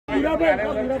चलो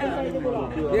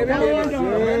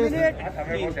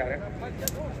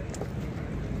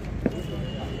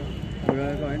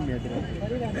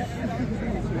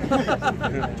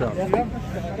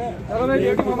मैं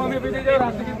ये मामा में भी दे जाओ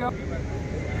रास्ते की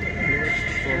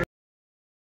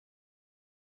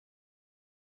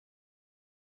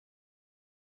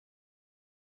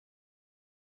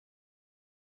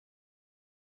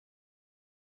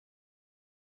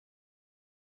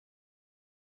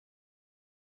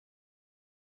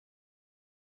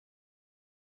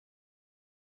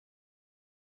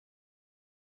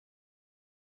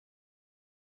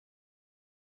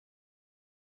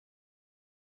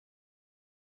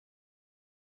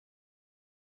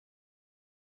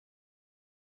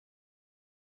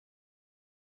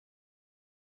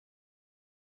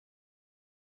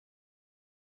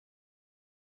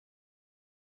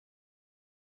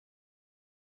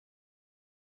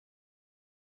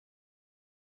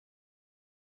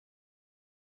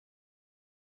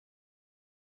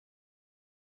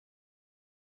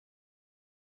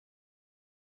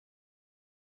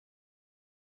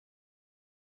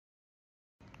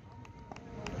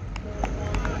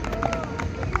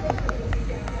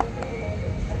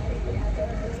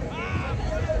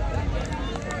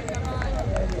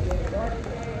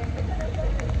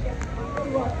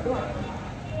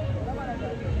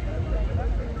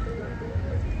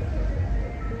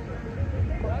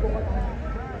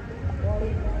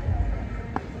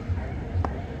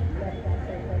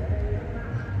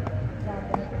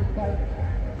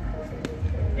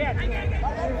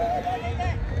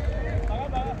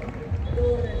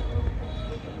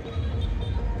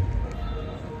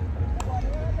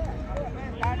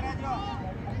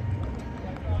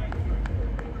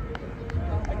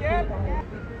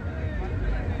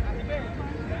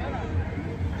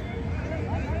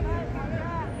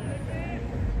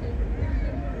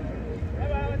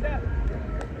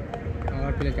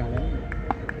प्ले क्या है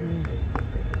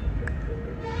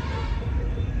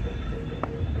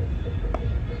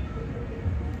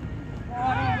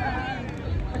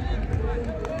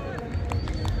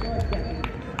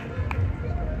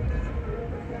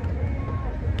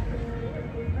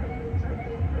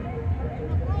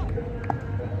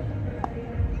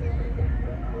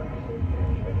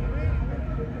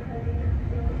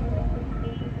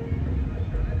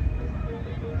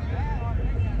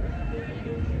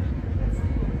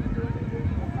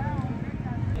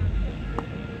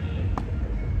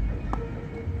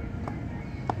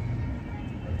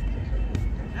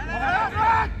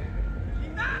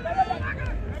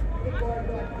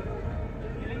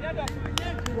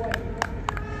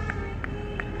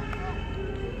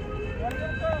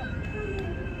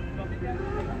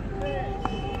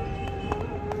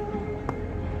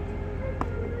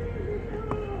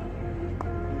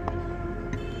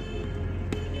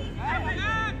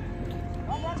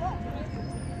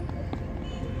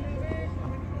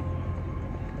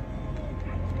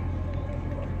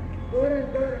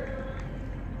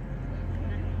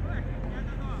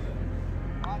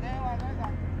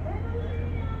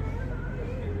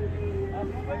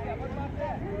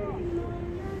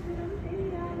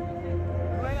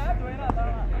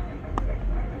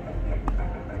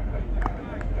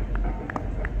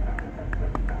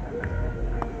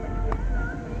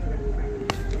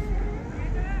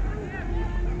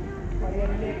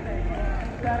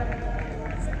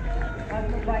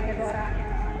के द्वारा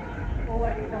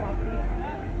ओवर की समाप्ति।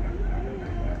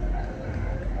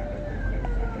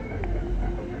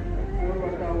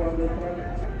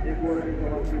 एक ओवर की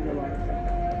समाप्ति के बाद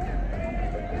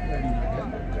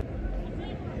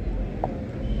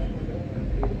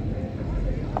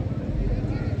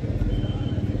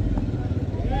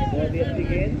बहुत ही अच्छी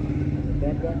गेंद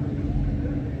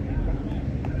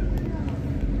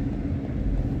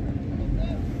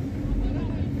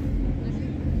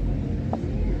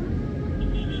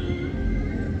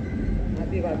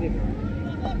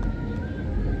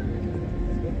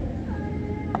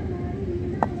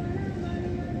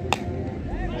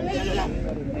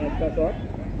अच्छा शॉट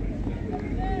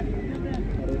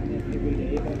और उसने अपनी फील्ड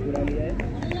एक रन चुरा लिया है।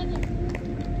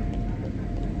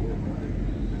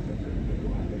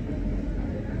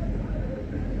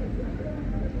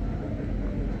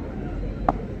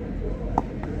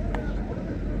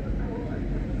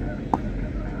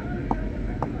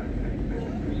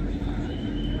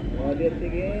 बहुत ही अच्छी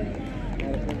गेंद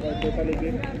और टोटली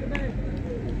गेंद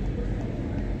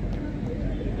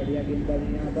बढ़िया गेंदबाजी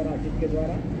यहाँ पर आशिफ के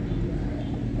द्वारा।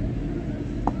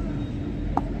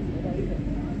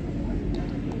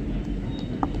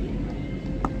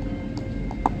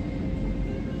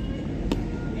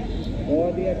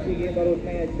 बहुत ही अच्छी गेंद और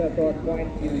उसने अच्छा शॉट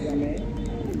पॉइंट की दिशा में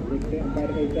से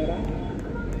अंपायर का इशारा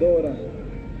 2 रन।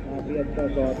 काफ़ी अच्छा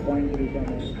शॉट, पॉइंट की दिशा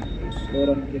में 2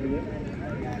 रन के लिए।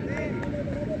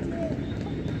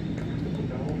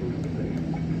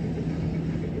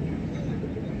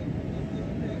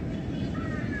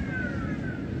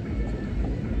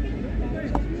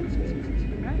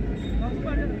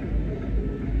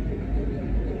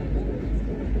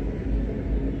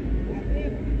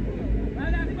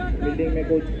 फील्डिंग में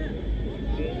कुछ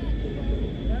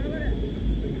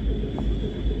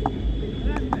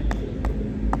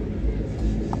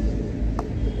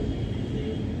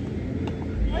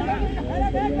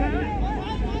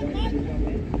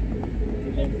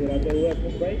गिराते हुए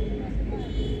अशोक भाई,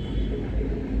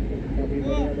 काफी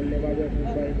बढ़िया बल्लेबाज है अशोक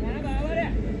भाई।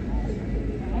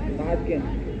 5 गेंद,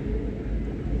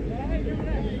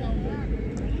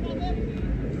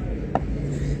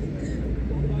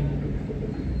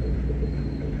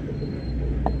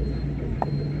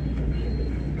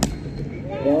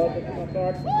 बहुत अच्छा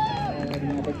शॉट और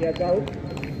यहाँ पर कैच आउट।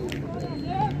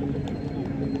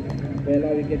 पहला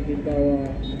विकेट गिरता हुआ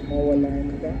महुआ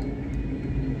लायंस का।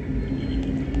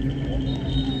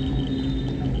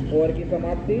 ओवर की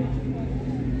समाप्ति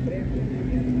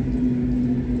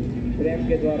प्रेम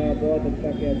के द्वारा, बहुत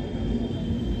अच्छा कैच।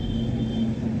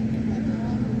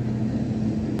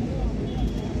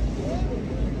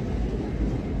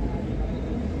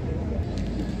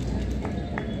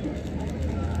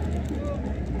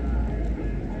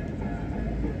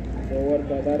 Over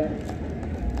 14 run.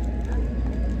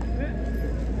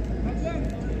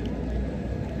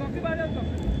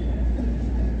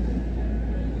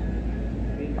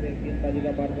 गेंदबाजी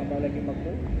का बार संभालेगी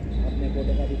मक्कू अपने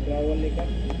कोटे का दूसरा ओवर लेकर।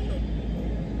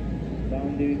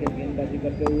 डाउन दी विकेट गेंदबाजी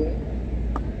करते हुए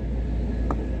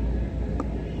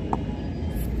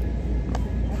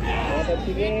बहुत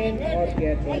अच्छी गेंद और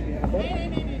कैच है यहाँ पर।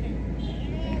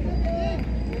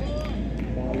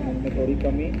 तालमेल में थोड़ी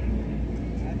कमी।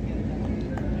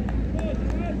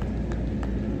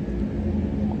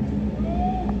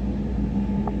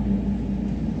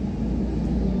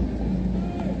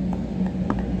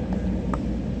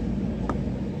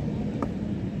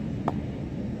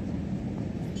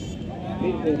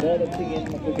 बहुत अच्छी गेंद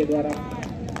मक्कू के द्वारा,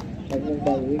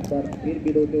 एक बार फिर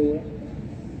बिलोते हुए।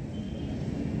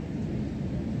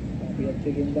 काफी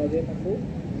अच्छे गेंदबाज है मक्कू।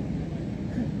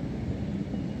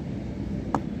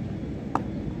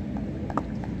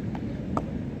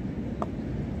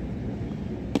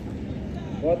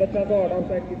 बहुत अच्छा शॉट आउट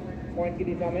साइड की पॉइंट की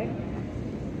दिशा में,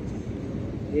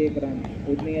 1 रन।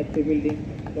 उतनी अच्छी फील्डिंग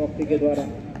चौकसी के द्वारा।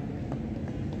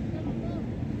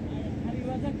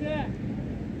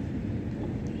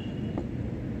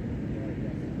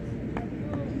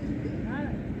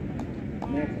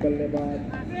 नेक्स्ट बल्लेबाज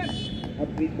अब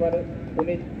पिच पर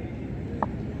पुनीत,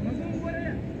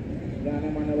 जाना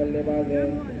माना बल्लेबाज है।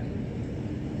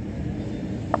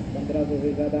 1500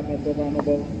 से ज्यादा मैचों का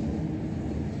अनुभव।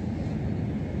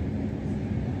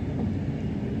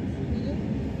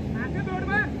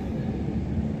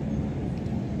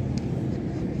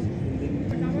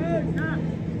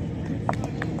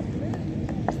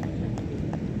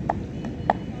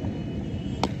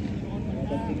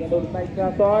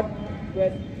 शॉट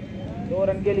 2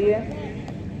 रन के लिए,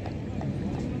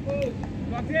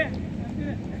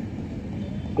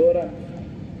 2 रन।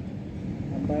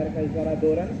 अंपायर का इशारा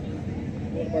 2 रन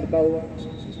बढ़ता हुआ।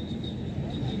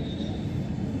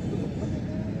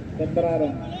 17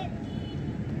 रन।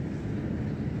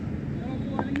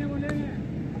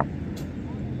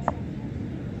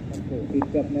 फिर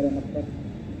से अपने रन पर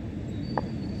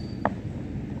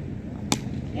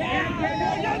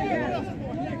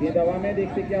ये दवा में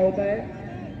देखते क्या होता है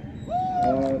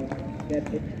और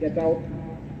कैच आउट।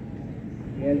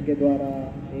 खेल के द्वारा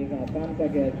एक आसान सा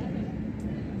कैच,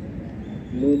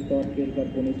 लूज शॉट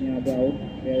खेलकर पुनीत यहाँ पे आउट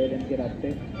पेवेलियन के रास्ते।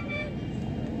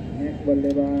 नेक्स्ट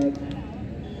बल्लेबाज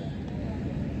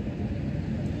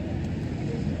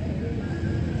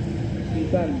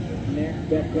Kishan, next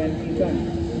batsman Kishan,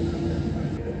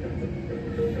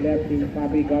 lefty,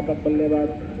 काफी घातक बल्लेबाज।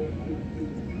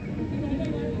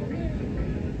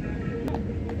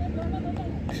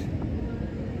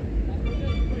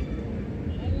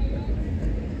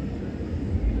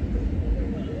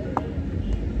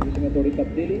 में थोड़ी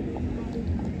तब्दीली,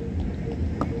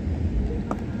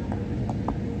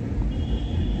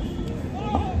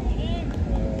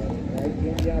 राइट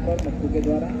गेंद यहाँ पर मक्कू के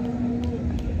द्वारा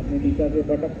अपनी दिशा से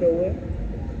भटकते हुए।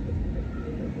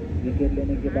 विकेट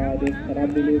लेने के बाद एक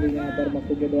खराब डिलीवरी यहाँ पर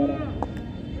मक्कू के द्वारा।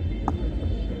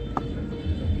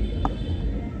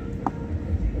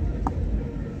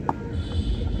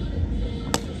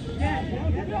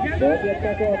 बहुत ही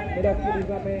अच्छा शॉट मिडऑफ की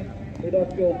दिशा में मिड ऑफ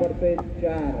के ऊपर से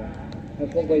 4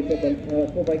 हसमुख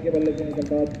भाई के बल्ले से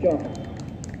निकलता हुआ चौका।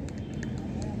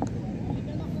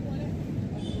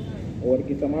 ओवर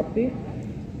की समाप्ति।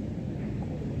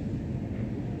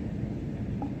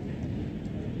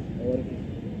 ओवर की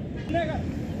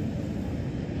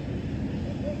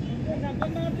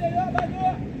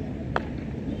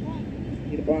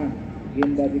इरफान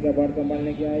गेंदबाजी का भार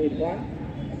संभालने के आए। इरफान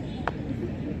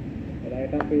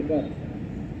राइट आर्म पेसर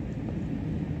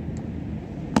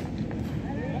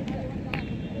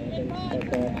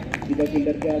सीधा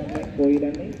फील्डर के हाथ में, कोई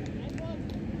रन नहीं।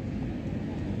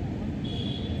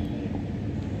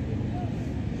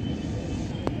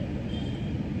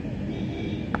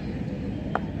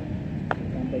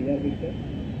 तैयार विकेट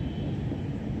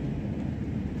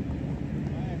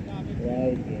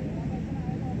राइट गेंद।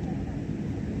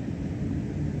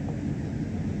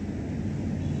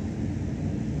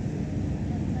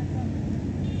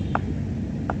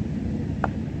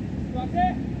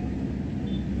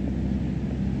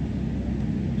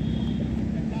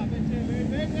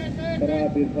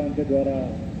 इरफान के द्वारा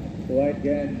वाइट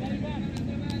गेंद,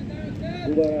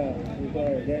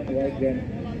 दोबारा गेंद वाइट गेंद।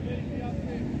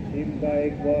 टीम का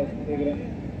एक रन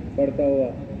बढ़ता हुआ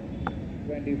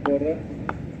 24 रन।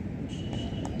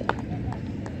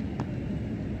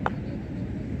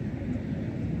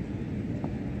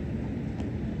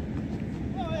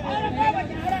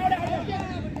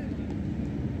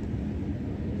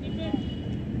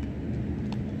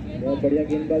 बहुत बढ़िया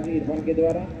गेंदबाजी इरफान के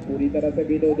द्वारा, पूरी तरह से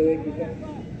बीट होते हुए किशन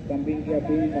स्टंपिंग की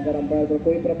अपील, मगर अंपायर पर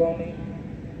कोई प्रभाव नहीं।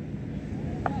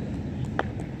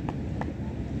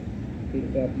 फिर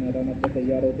से अपने रन पर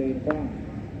तैयार होते इरफान।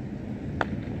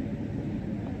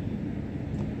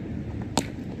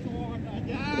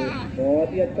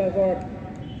 बहुत ही अच्छा शॉट,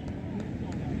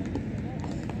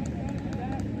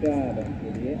 4 रन के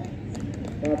लिए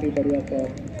काफी बढ़िया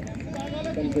शॉट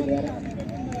के द्वारा।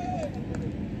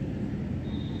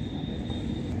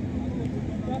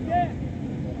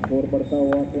 स्कोर बढ़ता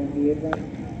हुआ 28 रन।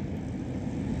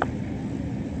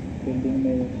 फील्डिंग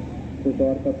में कुछ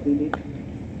और तब्दीली।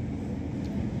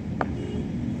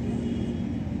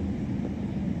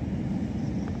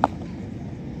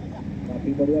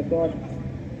 काफी बढ़िया शॉट,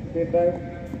 स्ट्रेट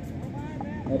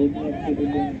ड्राइव और इतनी अच्छी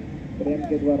फील्डिंग प्रेम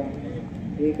के द्वारा,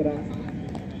 1 रन।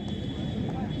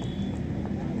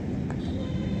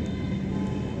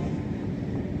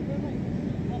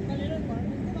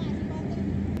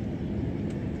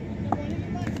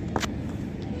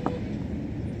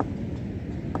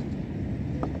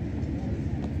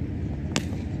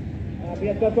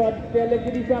 अच्छा शॉट पहले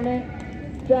की दिशा में,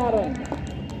 4 रन।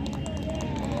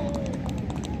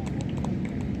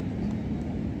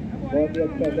 बहुत ही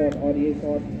अच्छा शॉट, और ये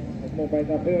शॉट हसमुख भाई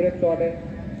का फेवरेट शॉट है।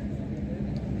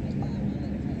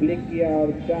 क्लिक किया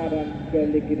और 4 रन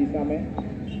पहले की दिशा में।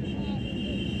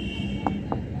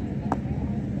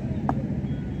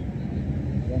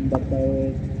 रन बढ़ता हुए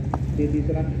 33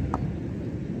 रन।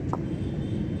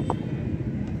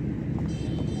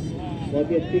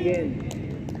 बहुत ही अच्छी गेंद,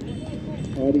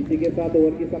 और इसी के साथ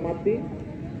ओवर की समाप्ति।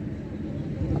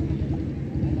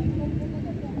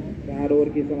 4 ओवर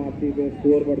की समाप्ति पे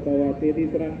स्कोर बढ़ता हुआ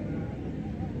 33 रन।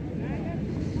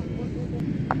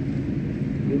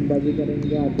 गेंदबाजी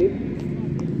करेंगे आसिफ।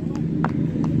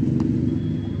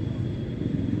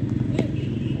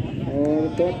 और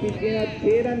 34 गेंद,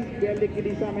 6 रन पहले की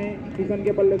दिशा में। किशन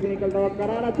के बल्ले से निकलता हुआ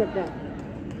करारा छक्का।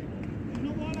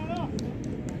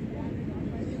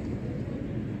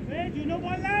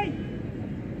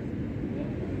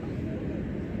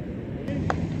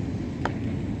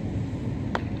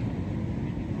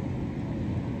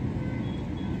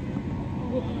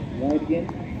 वाइट गेंद,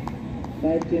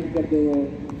 साइड चेंज करते हुए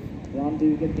राम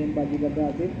देवी के गेंदबाजी करता है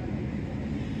आसिफ।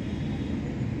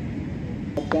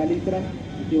 40 रन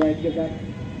इसी वाइट के साथ।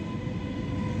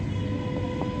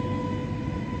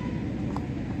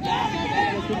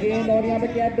 गेंद और यहाँ पे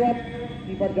कैच ड्रॉप,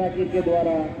 कीपर जाकिर के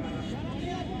द्वारा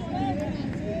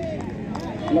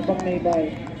लपक नहीं पाए।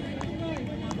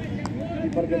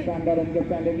 कीपर के स्टैंडर्ड, उनके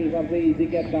स्टैंडर्ड के हिसाब से इजी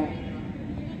कैच था,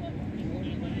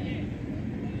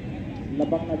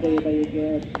 लपकना चाहिए था। ये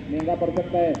कैच महंगा पड़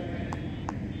सकता है।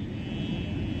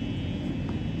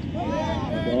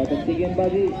 बहुत अच्छी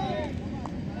गेंदबाजी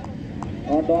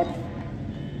और डॉट।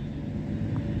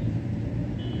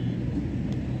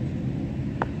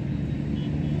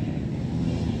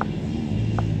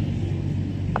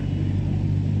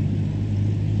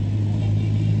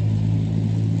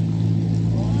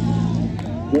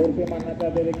 जोर से मारना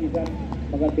चाहते थे किशन,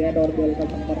 मगर बैट और बॉल का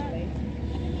संपर्क नहीं।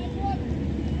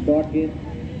 डॉट गेंद।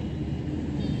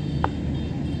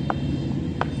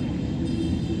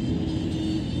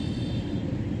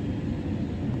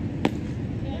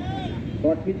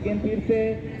 शॉर्ट पिच गेंद फिर से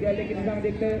क्या लेके दिशा में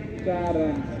देखते हैं 4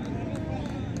 रन।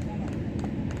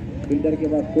 फील्डर के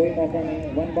पास कोई मौका नहीं।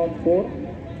 1 बाउंड 4।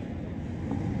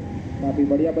 काफी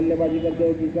बढ़िया बल्लेबाजी करते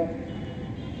हो किशन।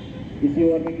 इसी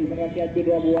ओवर में किशन का कैच भी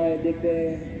ड्रॉप हुआ है। देखते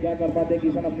हैं क्या कर पाते हैं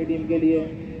किशन अपनी टीम के लिए।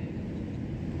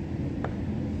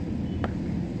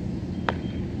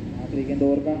 आखिरी गेंद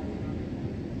ओवर का।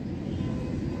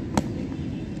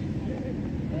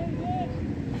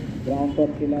 ग्राउंड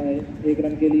शॉट खेला है 1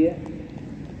 रन के लिए।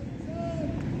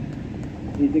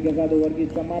 इसी के साथ ओवर की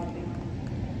समाप्ति।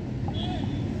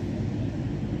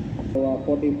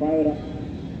 45 रन।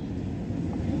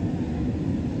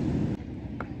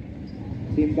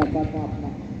 टीम का साथ अपना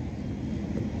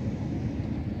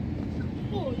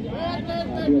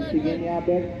काफी अच्छी गेंद यहाँ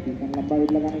पे। किशन लंबा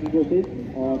हिट लगाने की कोशिश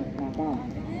और नाकाम।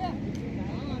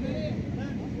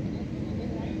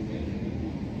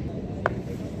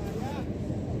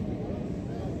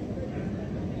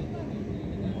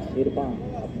 इरफान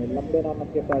अपने लंबे रनों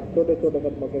के साथ छोटे छोटे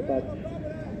कदमों के साथ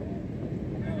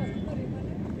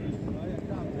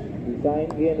डिजाइन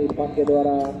गेंद इरफान के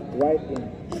द्वारा वाइड गेंद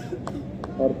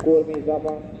और स्कोर में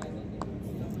इजाफा।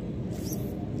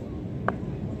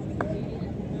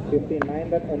 59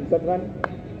 रन 59 रन।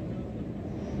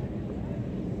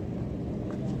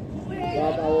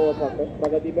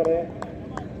 प्रगति पर है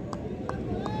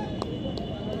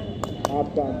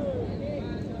आपका।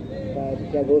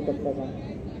 क्या हो सकता था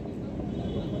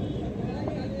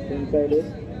इनसाइड।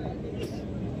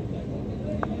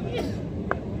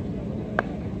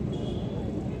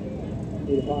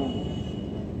 इरफान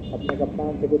अपने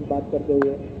कप्तान से कुछ बात करते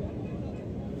हुए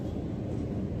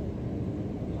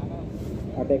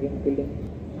अटैकिंग फील्डिंग।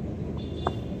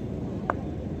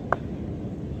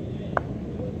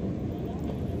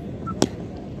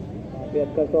 काफी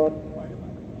अच्छा शॉट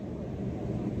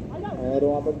और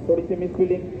वहां पर थोड़ी सी मिस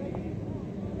फील्डिंग,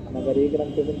 मगर 1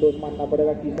 रन से संतोष मानना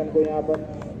पड़ेगा किशन को। यहाँ पर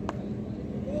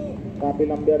काफी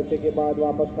लंबे अरसे के बाद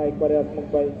वापस स्ट्राइक पर है हसमुख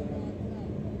भाई।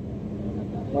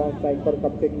 नॉन स्ट्राइक पर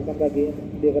कब से किशन का गेम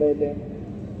देख रहे थे।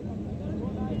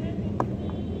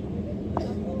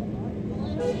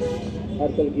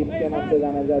 हर्षल गिफ्ट के नाम से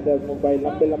जाना जाता है हसमुख भाई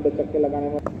लंबे लंबे चक्के लगाने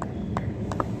में।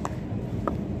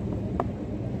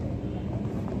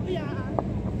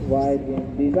 वाइड गेंद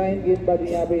डिजाइन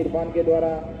गेंदबाजी यहाँ पे इरफान के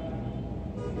द्वारा।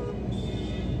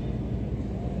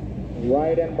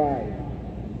 वाइड एंड बाय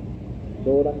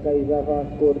 2 रन का इजाफा।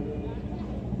 स्कोर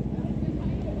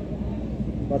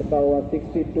बढ़ता हुआ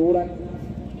 62 रन।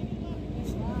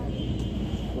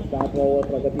 7वां ओवर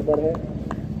प्रगति पर है।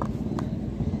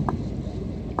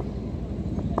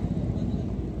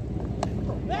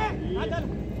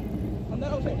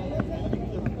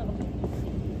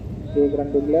 एक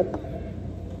रन डिक्लेयर।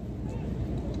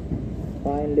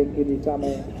 फाइन लेग की दिशा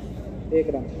में 1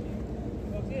 रन।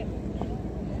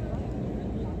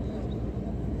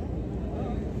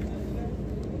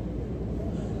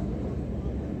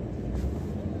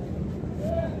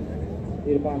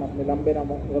 इरफान अपने लंबे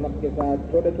रमक के साथ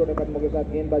छोटे छोटे कदमों के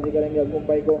साथ गेंदबाजी करेंगे हसमुख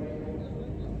भाई को।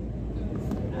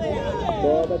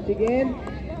 बहुत अच्छी गेंद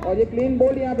और ये क्लीन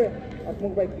बोल्ड यहाँ पे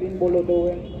हसमुख भाई क्लीन बोल्ड होते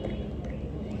हुए।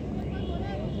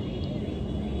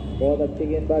 बहुत अच्छी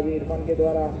गेंदबाजी इरफान के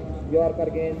द्वारा। यॉर्कर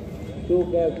गेंद चूक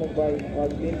गए हसमुख भाई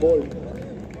और क्लीन बोल्ड।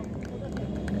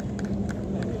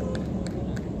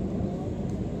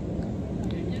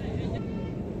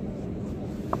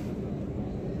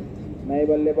 नए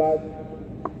बल्लेबाज।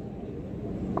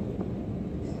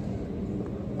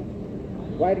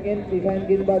 वाइड गेंद डिजाइन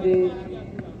गेंदबाजी।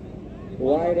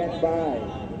 Wide and bye.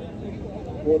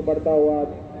 स्कोर बढ़ता हुआ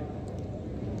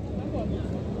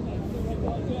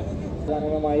जाने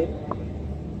में माहिर।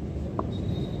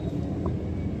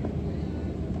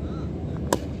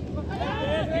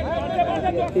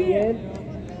 अच्छी गेंद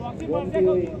घूमती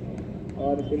हुई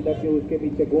और फील्डर के उसके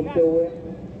पीछे घूमते हुए।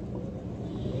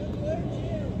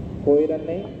 कोई रन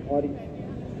नहीं और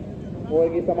ओवर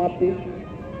की समाप्ति।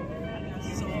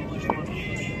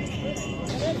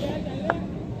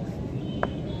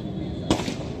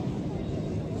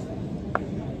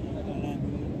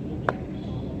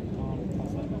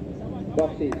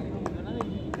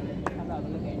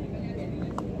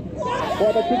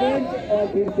 बहुत अच्छी गेंद और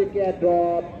फिर से क्या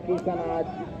ड्रॉप। किशन आज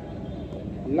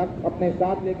लक अपने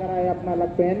साथ लेकर आए, अपना लक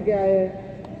पहन के आए।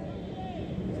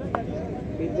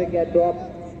 फिर से क्या ड्रॉप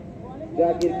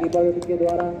जाकिर कीपर के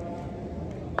द्वारा।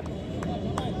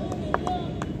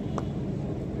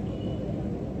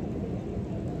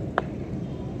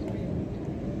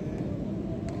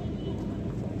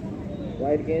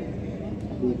 वाइड गेंद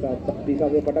दिशा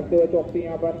से पटकते हुए चौकसी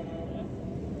यहाँ पर।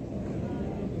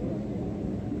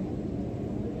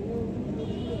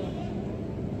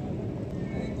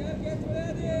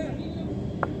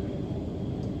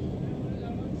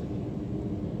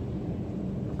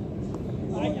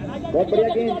 बहुत बढ़िया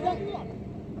गेंद,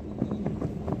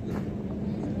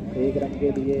 1 रन के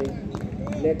लिए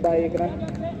लेग बाय 1 रन।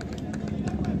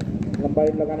 लंबा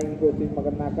हिट लगाने की कोशिश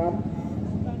मगर नाकाम,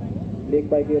 लेग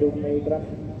बाय के रूप में 1 रन।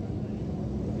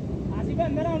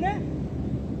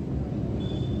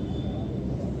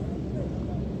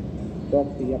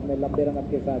 डॉक्सी अपने लंबे रन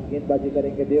के साथ गेंदबाजी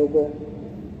करेंगे देव को,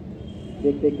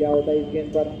 देखते क्या होता है इस गेंद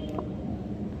पर।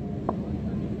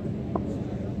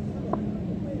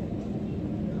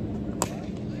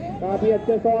 काफी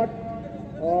अच्छे शॉट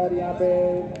और यहाँ पे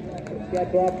क्या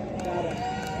ड्रॉप।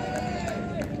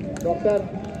 डॉक्टर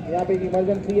यहाँ पे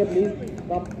इमरजेंसी है, please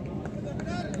come.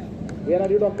 Where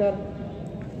are you doctor?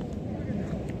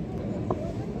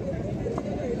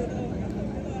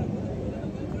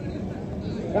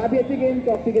 काफी अच्छी गेंद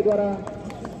डॉक्सी के द्वारा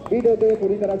बीट होते हुए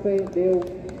पूरी तरह से देव।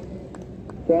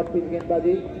 शॉर्ट पिच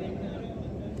गेंदबाजी,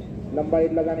 लंबा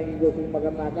हिट लगाने की कोशिश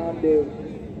मगर नाकाम देव।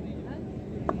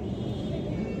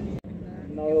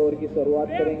 9 ओवर की शुरुआत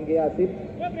करेंगे आसिफ,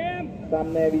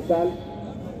 सामने है विशाल,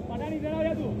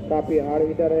 काफी हार्ड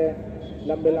हिटर है,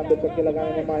 लंबे लंबे छक्के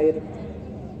लगाने में माहिर।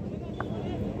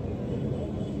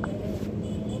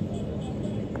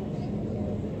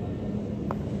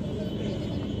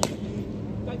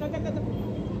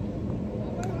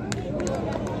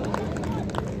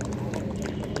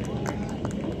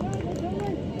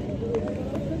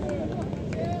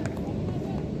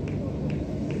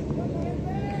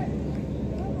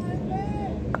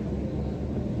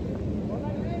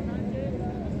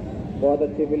 बहुत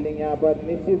अच्छी फील्डिंग यहाँ पर,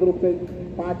 निश्चित रूप से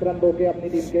 5 रन रोके अपनी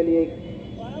टीम के लिए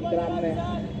विक्राम ने।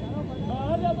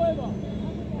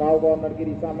 काउ कॉर्नर की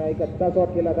दिशा में एक अच्छा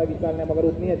शॉट खेला था विशाल ने, मगर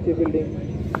उतनी अच्छी फील्डिंग।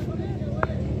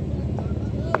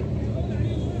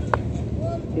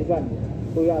 किशन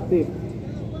तो आसिफ,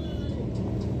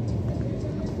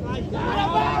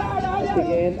 अच्छी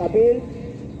गेंद, अपील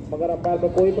मगर अंपायर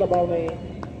पर कोई प्रभाव नहीं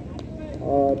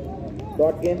और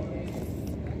डॉट गेंद।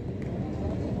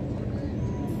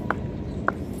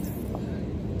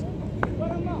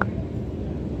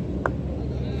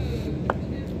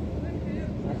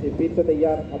 फिर से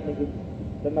तैयार अपने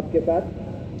रनअप के साथ।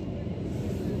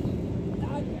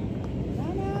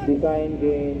 डिजाइन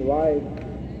गेंद वाइड,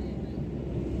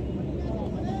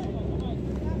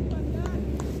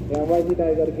 MYC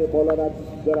टाइगर के बॉलर आज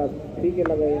जरा ठीक है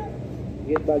लगे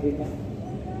गेंदबाजी में।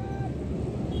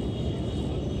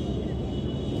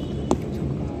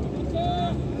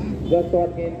 जस्ट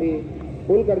शॉट गेंद भी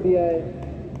पुल कर दिया है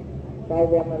काउ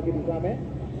कॉर्नर की दिशा में।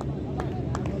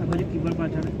 कीपर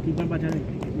पाछा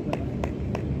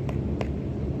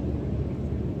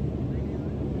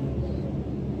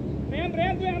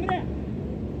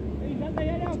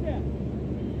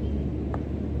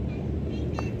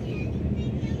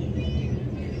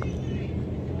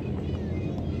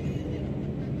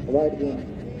वाइड गेंद।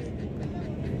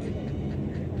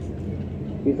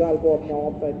 विशाल को अपने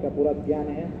ऑफ साइड का पूरा ज्ञान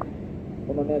है,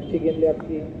 उन्होंने अच्छी गेंद ले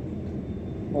की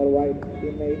और वाइड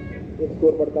टीम में एक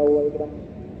स्कोर बढ़ता हुआ एकदम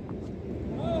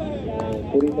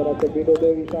पूरी तरह से बीट होते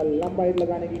हुए विशाल लंबा हिट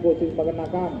लगाने की कोशिश मगर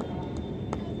नाकाम।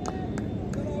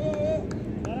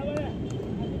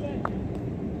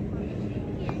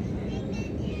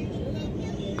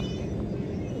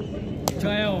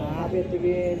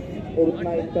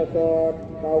 उड़ना इसका शॉट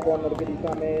काउ कॉर्नर की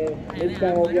दिशा में मिस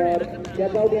टाइम हो गया और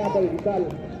कैच आउट यहाँ पर विशाल।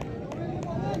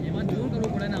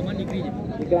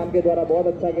 विक्राम के द्वारा बहुत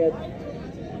अच्छा कैच।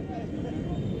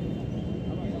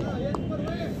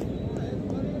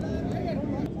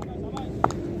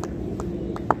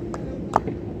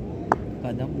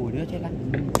 कदम बोलियो चला,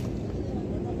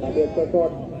 काफी अच्छा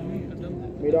शॉट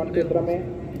मिड ऑन क्षेत्र में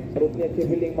और उतनी अच्छी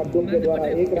फील्डिंग मखदूम के द्वारा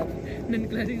 1 रन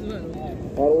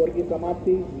और ओवर की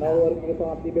समाप्ति। 9 ओवर की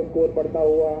समाप्ति पे स्कोर बढ़ता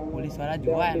हुआ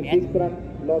 6 run,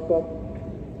 loss of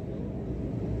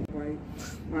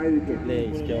 5 wicket.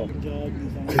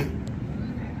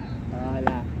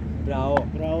 Bravo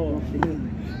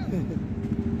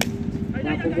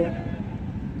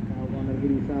corner की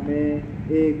दिशा में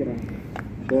 1 रन।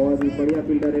 बहुत ही बढ़िया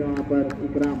फील्डर है वहाँ पर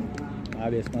इकराम।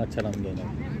 अब इसमें अच्छा रन देना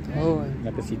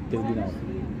मैं तो सीखते भी ना।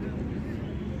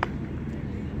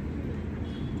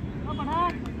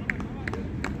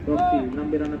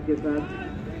 लंबे रन के साथ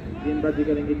गेंदबाजी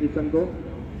करेंगे किशन को,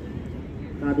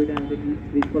 काफी टाइम से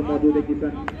क्रीज पर मौजूद है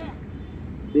किशन,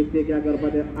 देखते क्या कर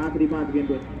पाते हैं आखिरी 5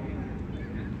 गेंदे।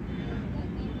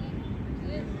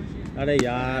 अरे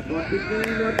यार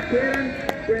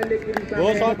वो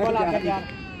शॉट बॉल आ गया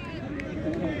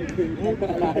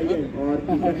और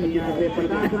किशन यहाँ पे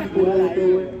 50 रन पूरा होते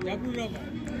हुए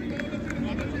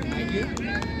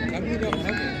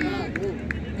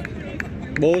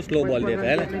बहुत स्लो बॉल देता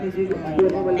है।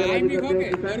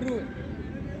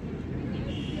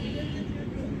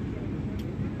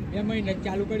 या महीने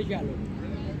चालू करी चालू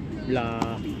ला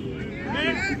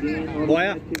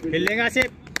बोया खेलेगा से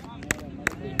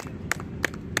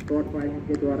शॉट फाइलिंग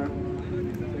के द्वारा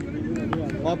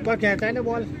आपका कहता है ना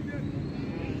बॉल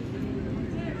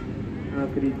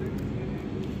आखिरी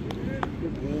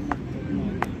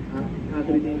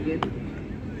 3 गेंद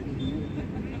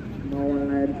 9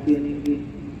 की इनिंग की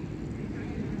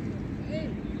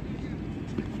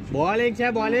बॉलिंग है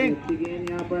बॉलिंग अच्छी गेंद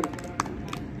यहाँ पर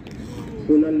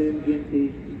सोलर लेन गेंद थी।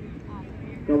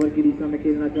 कवर की दिशा में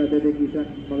खेलना चाहते थे किशन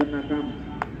मगर नाकाम।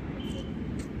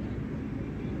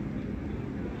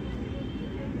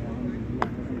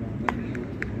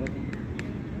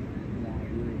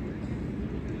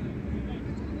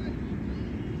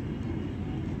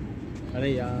 अरे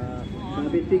यार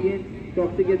अच्छी गेंद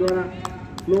चौकसी के द्वारा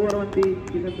स्लोअर वन थी,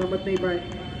 किशन समझ नहीं पाए,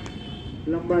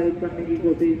 लंबा हिट करने की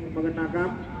कोशिश मगर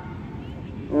नाकाम।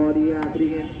 और ये आखिरी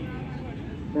गेंद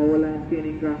MAHUWAD की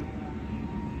इनिंग का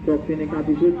चौकसी ने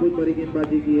काफी सूझबूझ भरी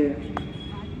गेंदबाजी की है।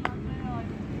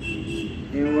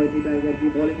 MYC टाइगर की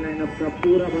बॉलिंग लाइनअप का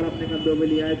पूरा भर अपने कंधों में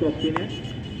लिया है चौकसी ने।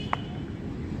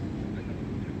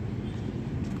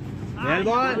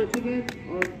 बॉल अच्छी गेंद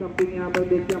और स्टंपिंग यहाँ पर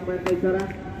देखते अंपायर का इशारा,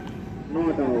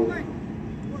 नॉट आउट।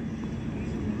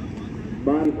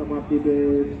 बार समाप्ति पे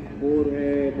स्कोर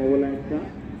है MAHUWAD का।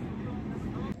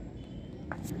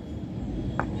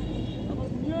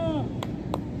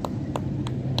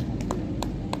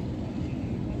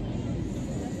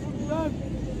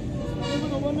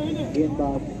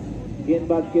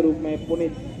 गेंदबाज के रूप में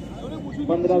पुनीत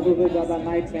 1500 से ज्यादा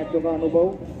नाइट मैचों का अनुभव,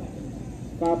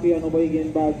 काफी अनुभवी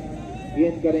गेंदबाज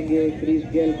गेंद करेंगे क्रिस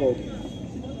गेल को।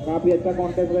 काफी अच्छा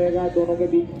कॉन्टेस्ट रहेगा दोनों के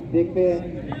बीच, देखते हैं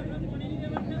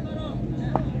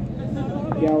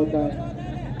क्या होता है।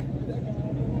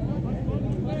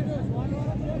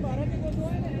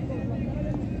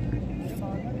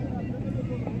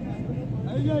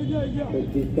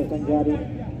 डिस्कशन जारी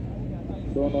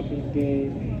दोनों टीम के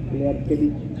प्लेयर्स के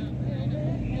बीच।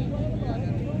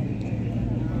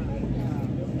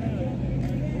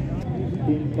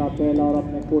 टीम का पहला और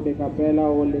अपने कोटे का पहला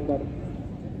ओवर लेकर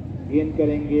गेंद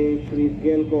करेंगे क्रिस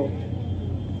गेल को।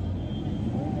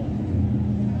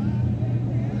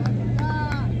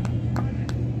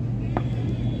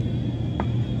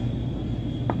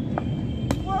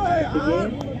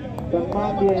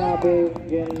 सम्मान दिया यहाँ पे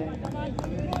गेल ने,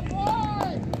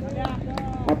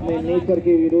 अपने नेचर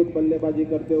के विरुद्ध बल्लेबाजी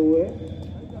करते हुए।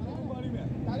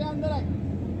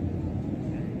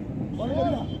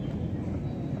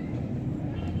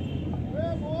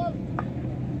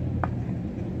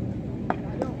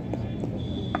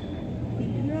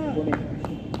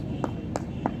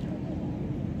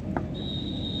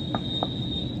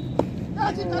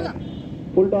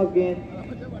 फुल टॉस गेंद,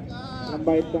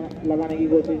 लंबा हिट लगाने की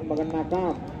कोशिश मगर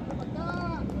नाकाम।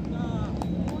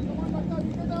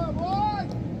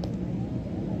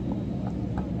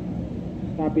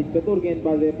 काफी चतुर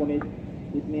गेंदबाज है पुनीत,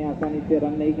 इतनी आसानी से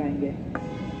रन नहीं खाएंगे।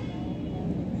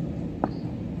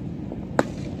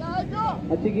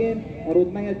 अच्छी गेंद और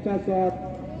उतना ही अच्छा शॉट,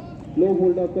 लो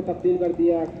होल्डर को तब्दील कर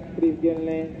दिया क्रिस गेल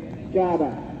ने। 4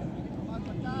 रन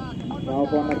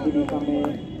कॉर्नर की दिशा में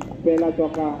पहला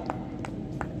चौका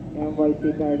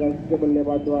MYC टाइगर्स के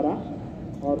बल्लेबाज द्वारा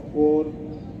और स्कोर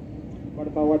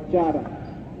बढ़ता हुआ 4 रन।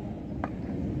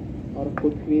 और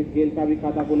खुद क्रिस गेल का भी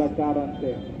खाता खुला 4 रन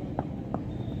से।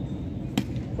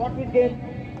 शॉर्ट पिच गेंद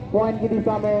पॉइंट की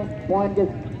दिशा में, पॉइंट के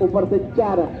ऊपर से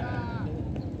 4 रन।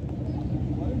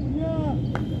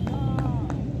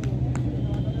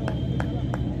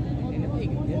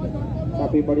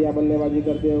 काफी बढ़िया बल्लेबाजी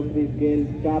करते हो क्रिस गेल,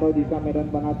 चारों दिशा में रन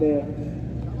बनाते हैं।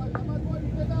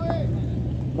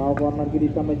 काउ कॉर्नर की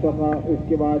दिशा में चौका,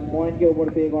 उसके बाद पॉइंट के ऊपर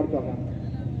से एक और चौका।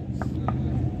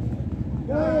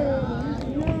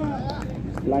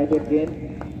 लाइट गेंद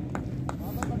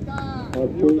और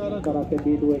पूरी तरह से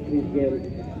बीट हुए क्रिस गेल।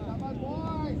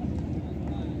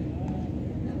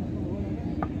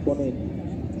 पुनीत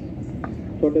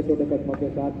छोटे छोटे कदमों के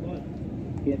साथ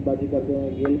गेंदबाजी करते हुए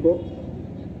गेल को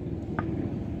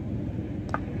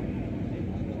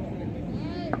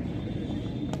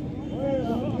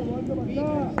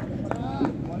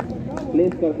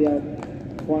प्लेस कर दिया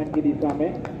पॉइंट की दिशा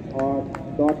में और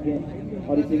डॉट गेंद।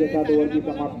 और इसी के साथ ओवर की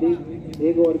समाप्ति।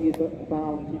 1 ओवर की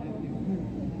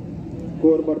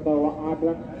स्कोर बढ़ता हुआ 8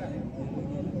 रन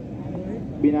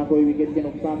बिना कोई विकेट के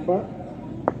नुकसान पर।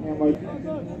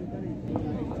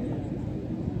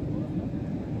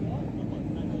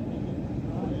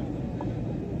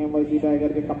 MYC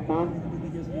टाइगर के कप्तान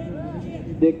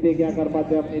देखते क्या कर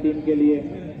पाते अपनी टीम के लिए।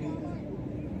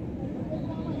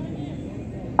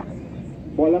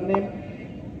 Bowler name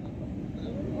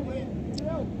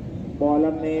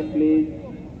bowler name please.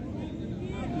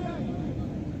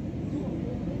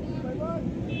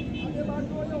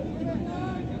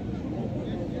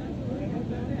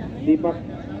 Deepak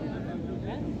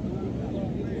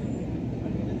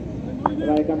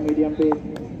Rai का मीडियम पे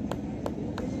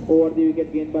ओवर दी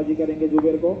विकेट गेंदबाजी करेंगे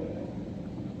जुबेर को।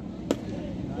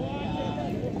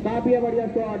 काफी बढ़िया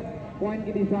शॉट, पॉइंट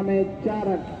की दिशा में 4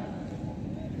 रन।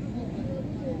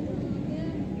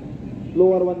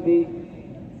 लोअर वन थी,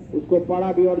 उसको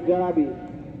पड़ा भी और जड़ा भी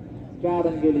 4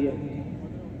 रन के लिए।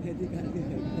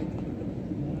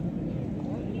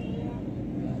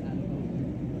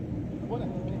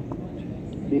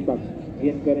 दीपक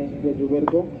गेंद करेंगे जुबेर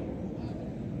को।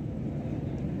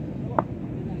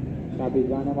 काफी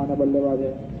जाने माने बल्लेबाज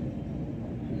है।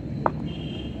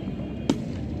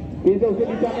 फिर से उसके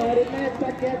दिशा में और इतने अच्छा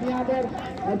कैच यहाँ पर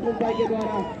अश्विन भाई के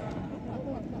द्वारा।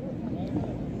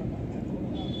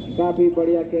 काफी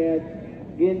बढ़िया कैच,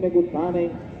 गेंद में कुछ था नहीं,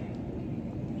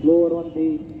 लोअर वन थी,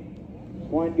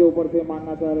 पॉइंट के ऊपर से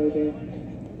मारना चाह रहे थे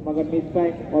मगर मिस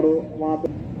टाइम और वहां पे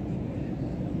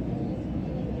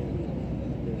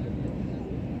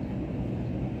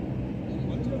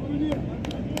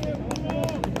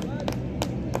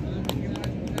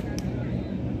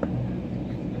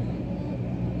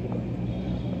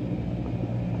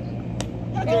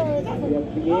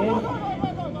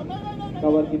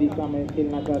कवर की दिशा में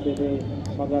खेलना चाहते थे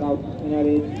मगर आउट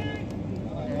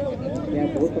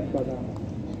कैच हो सकता था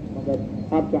मगर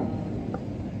आपका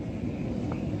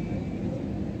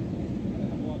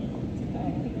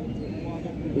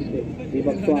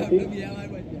दीपक स्वाति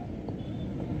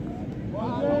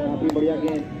काफी बढ़िया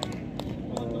गेंद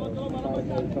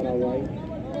करा हुआ है।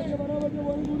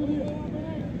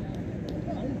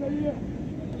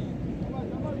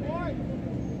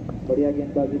 बढ़िया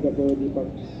गेंदबाजी करते हुए दीपक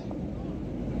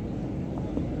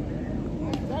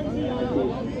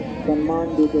सम्मान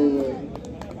देते हुए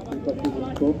दीपक की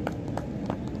गेंद को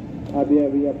अभी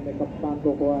अपने कप्तान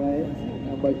को खोया है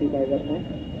MYC टाइगर ने।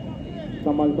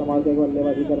 संभाल के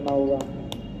बल्लेबाजी करना होगा।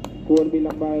 स्कोर भी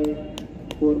लंबा है।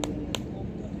 स्कोर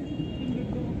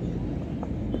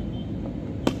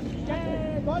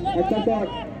अच्छा शॉट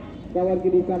कवर की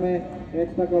दिशा में,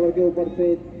 एक्स्ट्रा कवर के ऊपर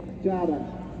से 4 रन।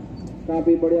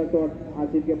 काफी बढ़िया शॉट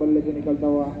आसिफ के बल्ले से निकलता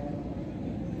हुआ।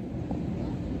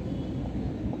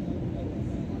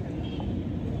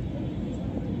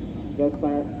 जस्ट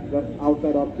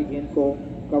आउटसाइड ऑफ की गेंद को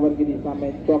कवर की दिशा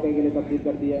में चौके के लिए तब्दील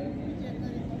कर दिया है।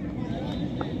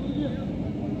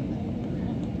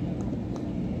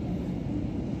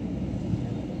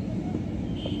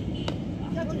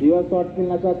 रिवर्स शॉट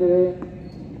खेलना चाहते थे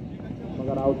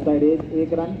मगर आउटसाइड एज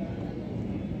 1 रन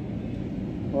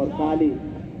और काली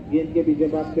गेंद के पीछे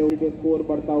भागते हुए स्कोर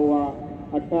बढ़ता हुआ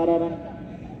 18 रन।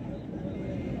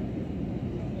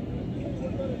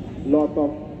 Loss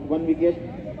of 1 wicket.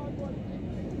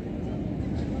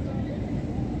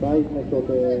 22 में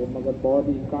छोटे मगर बहुत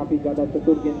ही काफी ज्यादा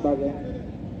चतुर गेंदबाज है।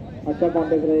 अच्छा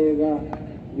कॉन्टेक्ट रहेगा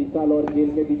विशाल और गेल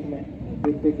के बीच में,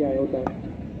 देखते क्या होता है।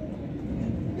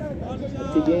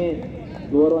 अच्छी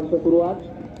गेंद लोअर वन से शुरुआत,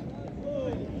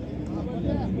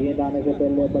 गेंद आने से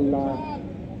पहले बल्ला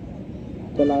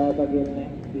चलाया था गेल ने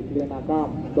इसलिए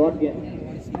नाकाम। डॉट गेंद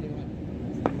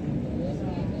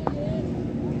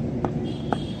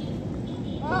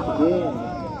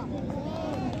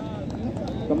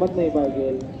समझ नहीं पाए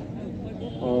गेल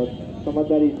और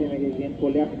समझदारी से में गेंद को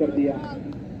लेफ्ट कर दिया।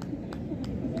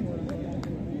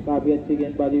 काफी अच्छी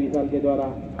गेंदबाजी विशाल के द्वारा।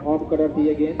 ऑफ कटर थी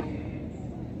ये गेंद।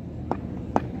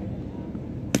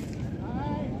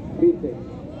 फिर से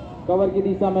कवर की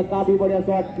दिशा में काफी बढ़िया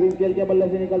शॉट क्रीज गेल के बल्ले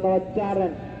से निकलता हुआ 4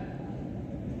 रन।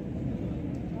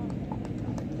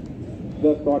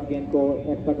 जस्ट शॉट गेंद को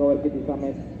एक्स्ट्रा कवर की दिशा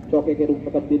में चौके के रूप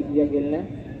में तब्दील किया गेल ने।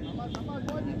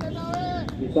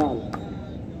 विशाल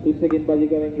फिर से गेंदबाजी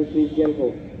करेंगे क्रीज गेल को।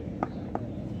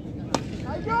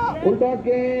 फुल टॉस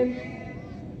गेंद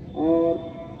और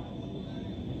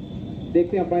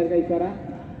देखते हैं अंपायर का इशारा।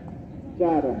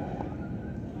 4 रन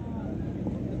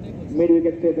मिड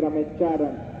विकेट क्षेत्र में 4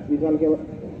 रन। विशाल के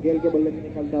गेल के बल्ले से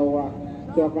निकलता हुआ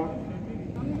चौका।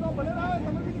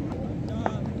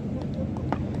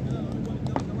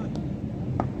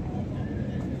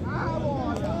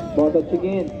 बहुत अच्छी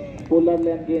गेंद, पोलर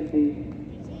लेन गेंद थी।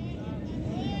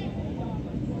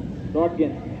 डॉट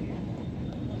गेंद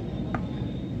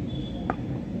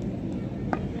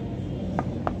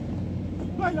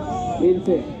फिर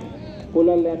से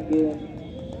पोलर लेन गेंद।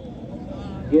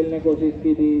 गेल ने कोशिश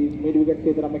की थी मिड विकेट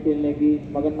क्षेत्र में खेलने की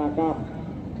मगर नाकाम।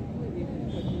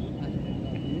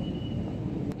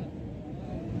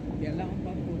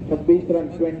 Run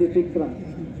 26 run.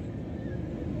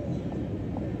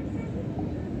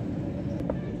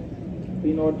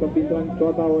 3 ओवर 26 रन,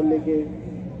 चौथा ओवर लेके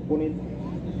पुनीत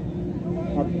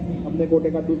अपने कोटे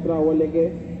का दूसरा ओवर लेके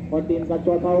और टीम का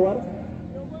चौथा ओवर।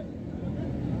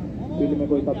 फील्ड में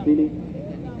कोई तब्दीली,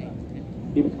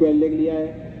 टीम स्क्वायर लेग लिया है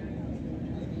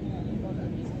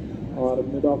और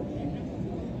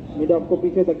मिड ऑफ को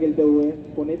पीछे धकेलते हुए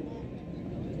पुनीत।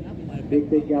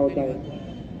 देखते क्या होता है।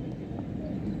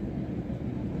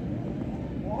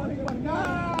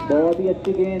 बहुत ही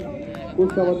अच्छी गेंद,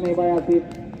 कुछ समझ नहीं पाया आसिफ।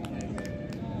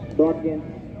 डॉट गेंद,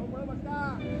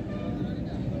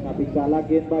 काफी चालाक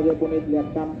गेंदबाज है Puneet,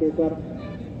 left arm pacer.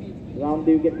 Round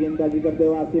दी विकेट गेंदबाजी करते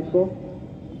हुए आसिफ को।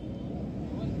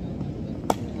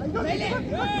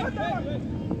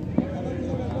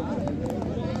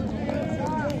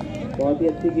 बहुत ही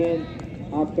अच्छी गेंद,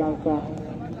 हाफ चांस था।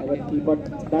 अगर कीपर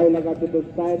डाइव लगाते तो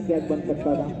शायद कैच बन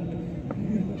सकता था।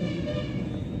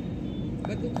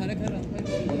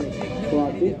 तो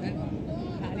आसिफ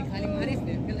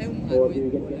बहुत ही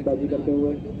विकेट गेंदबाजी करते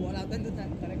हुए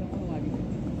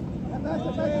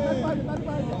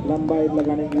लंबा हिट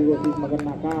लगाने की कोशिश मगर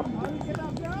नाकाम।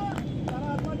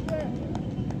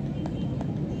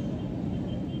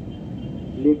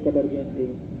 लीग कदर गेंद थी,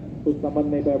 कुछ समझ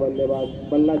नहीं पाया बल्लेबाज।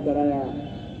 बल्ला चढ़ाया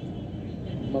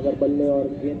मगर बल्ले और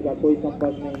गेंद का कोई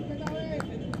संपर्क नहीं।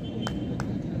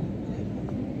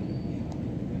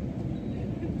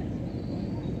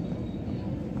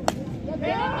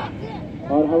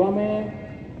 और हवा में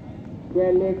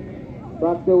 12 लेग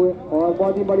भागते हुए और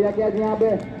बहुत ही बढ़िया कैच यहाँ पे,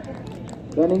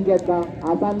 रनिंग कैच था।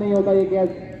 आसान नहीं होता ये कैच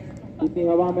इतनी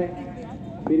हवा में,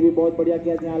 फिर भी बहुत बढ़िया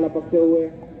कैच यहाँ लपकते हुए।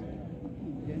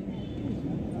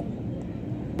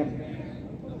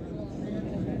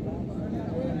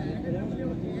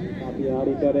 काफी हार्ड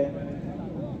हिटर है।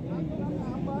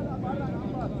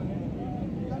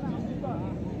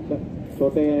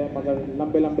 छोटे हैं मगर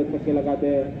लंबे लंबे छक्के लगाते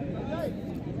हैं।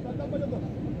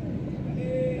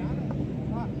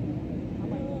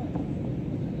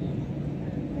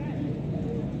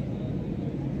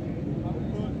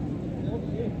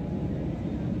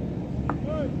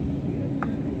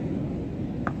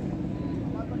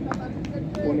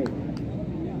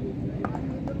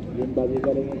 गेंदबाजी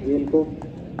करेंगे गेल को।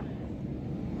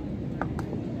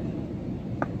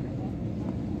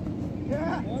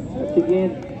 अच्छी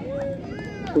गेंद,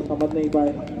 कुछ समझ नहीं पाए।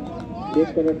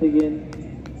 एक तरह से गेंद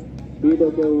बीट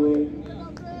होते हुए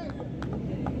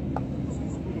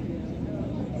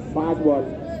 5 बॉल,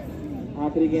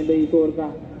 आखिरी गेंद है इस ओवर का।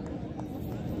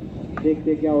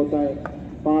 देखते क्या होता है।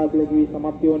 पावर प्ले की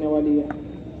समाप्ति होने वाली है।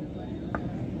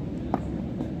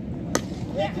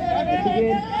 अच्छी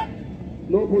गेंद,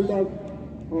 लो फुल टॉस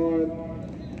और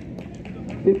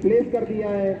रिप्लेस कर दिया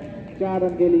है 4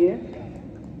 रन के लिए।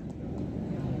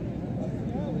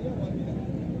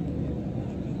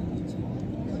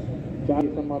 चार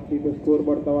समाप्ति पे स्कोर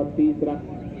बढ़ता हुआ 30 रन।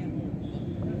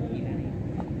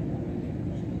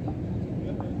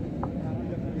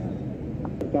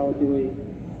 होती हुई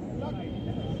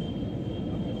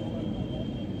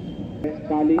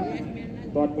काली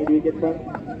शॉट मिड विकेट पर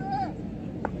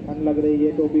रन लग रही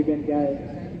है। टोपी पहन क्या है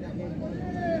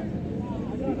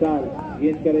विशाल,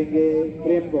 गेंद करेंगे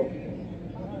प्रेम को।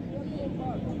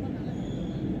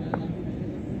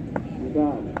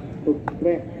 विशाल तो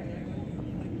प्रेम,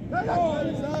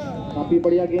 काफी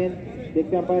बढ़िया गेंद।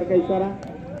 देखते हैं अंपायर का इशारा।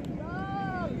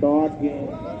 डॉट गेंद,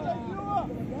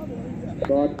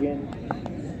 डॉट गेंद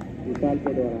विशाल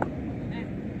के द्वारा।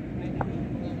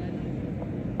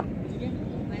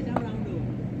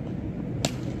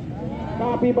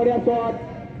 काफी बढ़िया शॉट,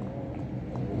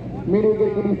 मिड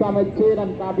विकेट की दिशा में 6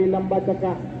 रन। काफी लंबा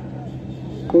चक्का,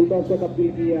 फुल टॉस से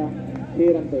तब्दील किया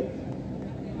 6 रन पे।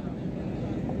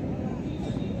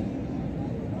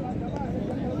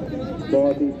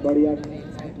 बहुत ही बढ़िया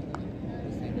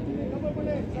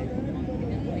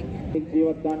एक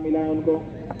जीवनदान मिला है उनको।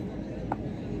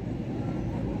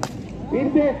 फिर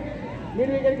से मिड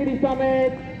विकेट की दिशा में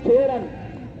 6 रन।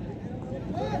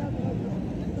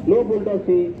 लो फुल टॉस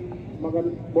थी मगर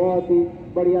बहुत ही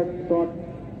बढ़िया शॉट,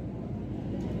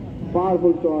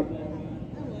 पावरफुल शॉट।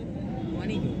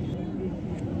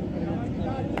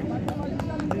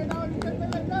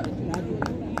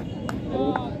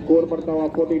 स्कोर बढ़ता हुआ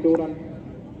 42 रन।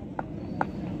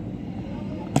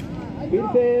 फिर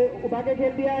से उठा के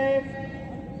खेल दिया है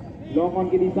लॉन्ग ऑन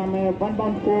की दिशा में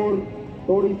 1.4।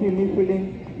 थोड़ी सी मिस फील्डिंग,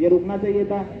 ये रुकना चाहिए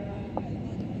था।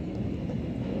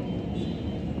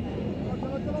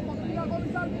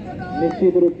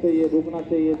 निश्चित रूप से ये रुकना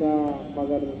चाहिए था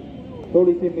मगर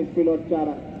थोड़ी सी मिस फील्ड और 4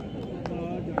 रन।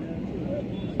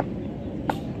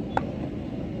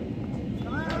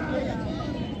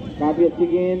 काफी अच्छी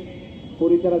गेंद,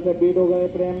 पूरी तरह से बीट हो गए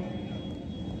प्रेम।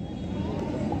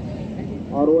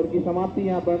 और ओवर की समाप्ति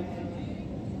यहाँ पर।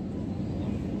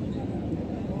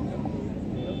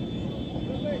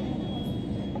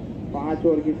 पांच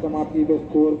ओवर की समाप्ति पे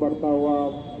स्कोर बढ़ता हुआ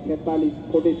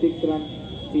 46 रन,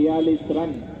 46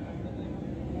 रन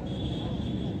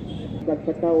का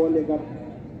छठा ओवर लेकर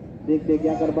देखते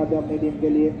क्या कर पाते अपनी टीम के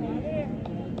लिए।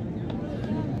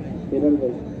 हिरल भाई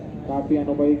काफी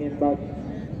अनुभवी गेंदबाज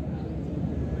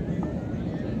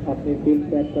अपनी फील्ड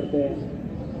सेट करते हैं।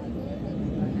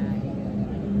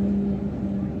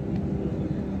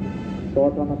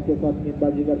 शॉर्ट रन के साथ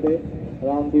गेंदबाजी करते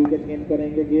राउंड दी विकेट गेंद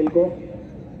करेंगे गेल को।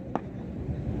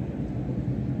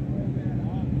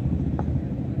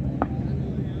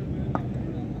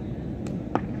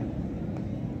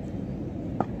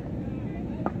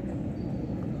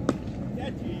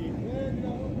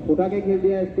 उठा के खेल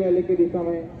दिया इसके एल की दिशा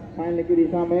में, फाइनल की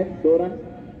दिशा में 2 run.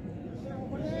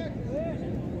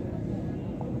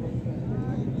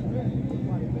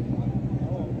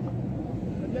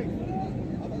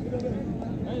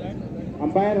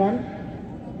 Umpire run,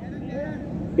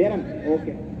 2 run,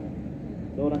 okay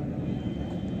 2 run.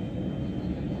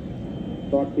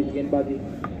 Short pitch गेंदबाजी।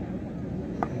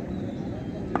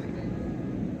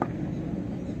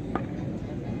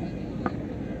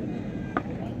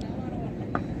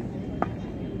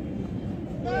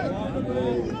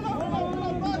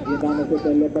 गेंदाने से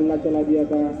पहले बल्ला चला दिया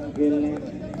था गेल ने।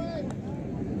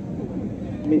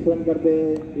 मिश्रण करते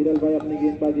हिरल भाई अपनी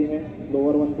गेंदबाजी में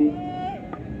लोअर वन थी,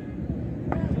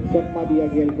 चकमा दिया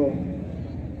गेल को।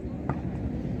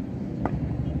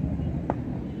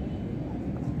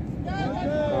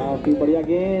 काफी बढ़िया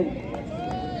गेंद,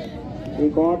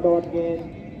 एक और डॉट गेंद,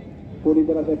 पूरी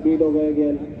तरह से बीट हो गए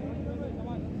गेल।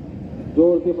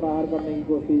 जोर से प्रहार करने की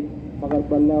कोशिश, मगर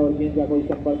बल्ला और गेंद का कोई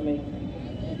संपर्क नहीं।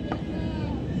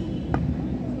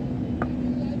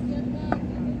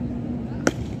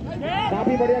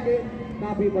 काफी बढ़िया गेंद,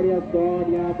 काफी बढ़िया शॉट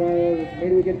यहाँ पर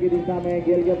मिड विकेट की दिशा में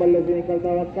गेल के बल्ले से निकलता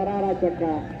हुआ करारा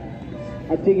छक्का।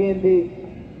 अच्छी गेंद थी,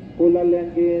 फुल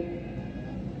लेंथ गेंद।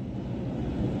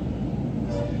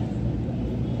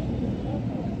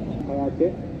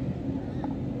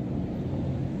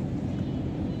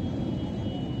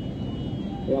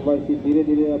 MYC धीरे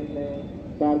धीरे अपने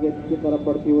टारगेट की तरफ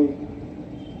बढ़ती हुई।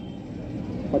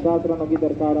 50 रनों की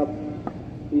दरकार अब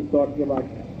इस शॉट के बाद।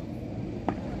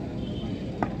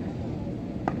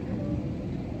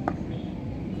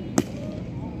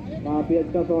 काफी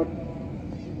अच्छा शॉट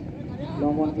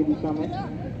लॉन्ग ऑन की दिशा में,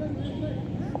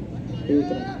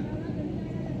 1 रन।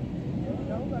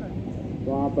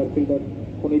 वहां पर फील्डर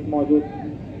पुनीत मौजूद,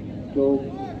 जो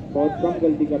बहुत कम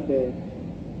गलती करते हैं।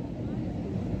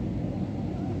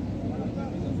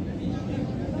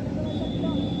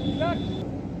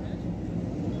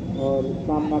 और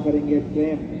सामना करेंगे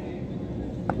प्रेम,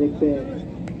 देखते हैं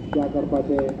क्या कर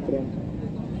पाते हैं प्रेम।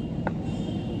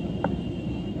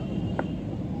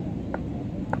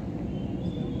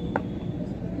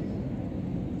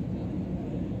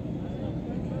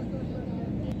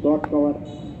 डॉट कवर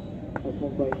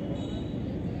हसमुख भाई,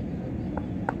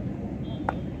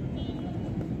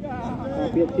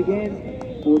 काफी अच्छी गेंद,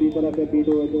 पूरी तरह से बीट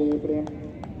हुए थे प्रेम।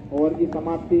 ओवर की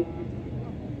समाप्ति,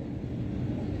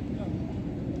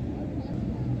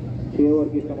 6 ओवर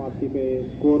की समाप्ति पे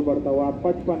स्कोर बढ़ता हुआ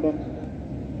 55 रन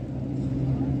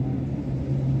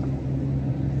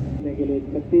के लिए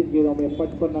 36 गेंदों में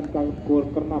 55 रन का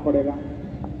स्कोर करना पड़ेगा,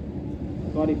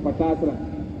 सॉरी 50 रन।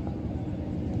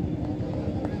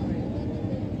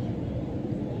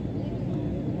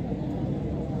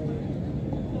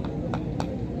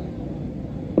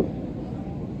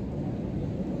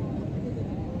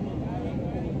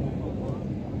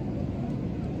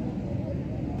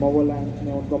 LiONS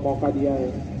ने उनको मौका दिया है।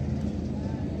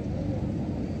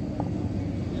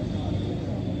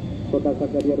 छोटा सा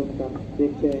करियर उनका,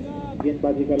 देखते हैं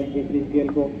गेंदबाजी करेंगे क्रिस गेल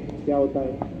को, क्या होता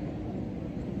है।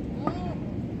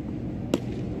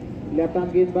 लेफ्ट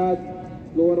आर्म गेंदबाज,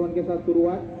 लोअर वन के साथ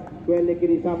शुरुआत, 12 लेग की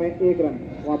दिशा में 1 रन।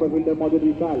 वहां पर फील्डर मौजूद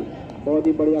विशाल, बहुत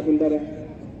ही बढ़िया फील्डर है।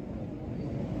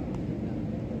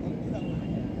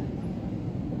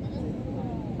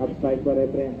 अब स्ट्राइक पर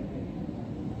है प्रेम।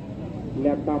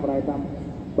 लेफ्ट आर्म राइट आर्म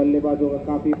बल्लेबाजों का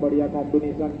काफी बढ़िया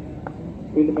कॉम्बिनेशन,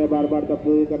 फील्ड में बार बार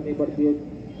तब्दीली करनी पड़ती है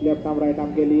लेफ्ट आर्म राइट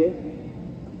आर्म के लिए।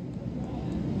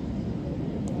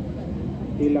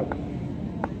 तिलक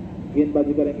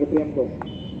गेंदबाजी करेंगे प्रेम को,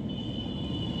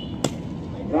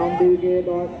 राउंड दी विकेट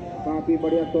और काफी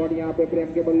बढ़िया शॉट यहाँ पे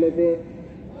प्रेम के बल्ले से,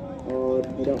 और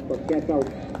कैच आउट,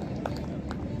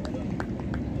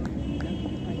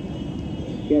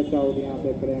 कैच आउट यहाँ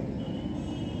पे प्रेम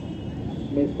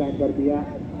मिस टाइम कर दिया।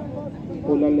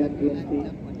 फुल लेंथ गेंद थी,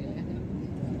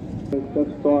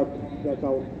 शॉट कैच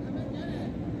आउट।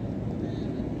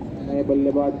 नए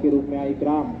बल्लेबाज के रूप में आई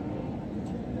इकराम।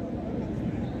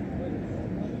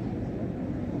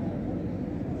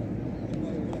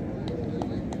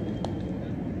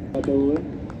 हुए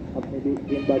अपनी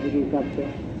गेंदबाजी के हिसाब से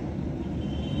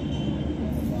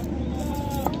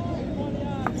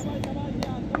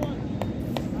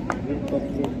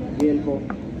गेल को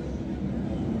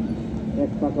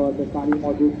एक्स्ट्रा कवर पे पानी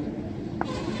मौजूद।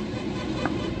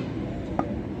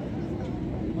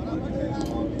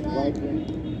 वाइट गेंद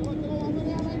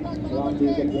राउंड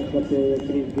गेंद करते हुए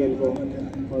क्रीज गेल को,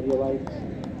 और ये वाइट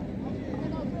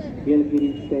गेल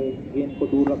क्रीज से गेंद को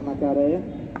दूर रखना चाह रहे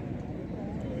हैं।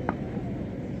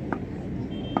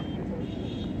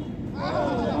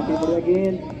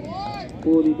 गेंद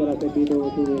पूरी तरह से बीट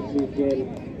होते हुए क्रीज गेल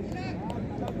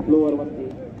फ्लोअर बनती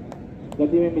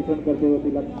गति में मिश्रण करते हुए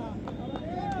तिलक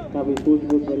काफी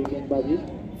सूझबूझ भरी गेंदबाजी।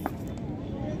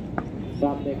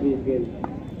 सामने क्रीज गेल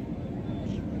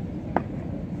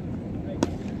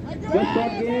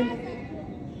शॉट गेंद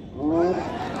और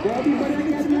बहुत ही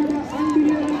बढ़िया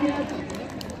अनबिलीवेबल कैच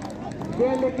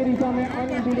गेल की दिशा में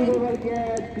अनबिलीवेबल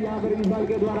कैच यहाँ पर विशाल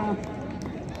के द्वारा।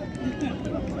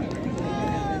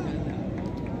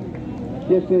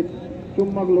 जैसे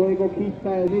चुम्बक लोहे को खींचता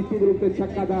है, निश्चित रूप से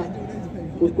छक्का था,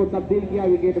 उसको तब्दील किया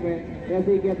विकेट में।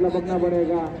 ऐसे ही कैच लपकना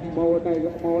पड़ेगा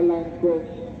माहौल लायंस को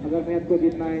अगर मैच को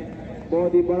जीतना है।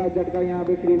 बहुत ही बड़ा झटका यहाँ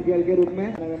पे क्रीज गेल के रूप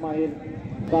में माहिर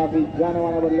काफी जाने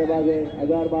माने बल्लेबाज है।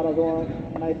 1200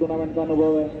 नाइट टूर्नामेंट का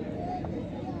अनुभव है।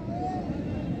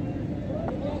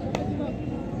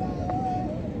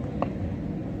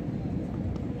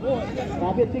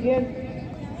 काफी अच्छी गेंद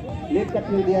लेग कट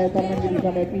खेल दिया है सरमन की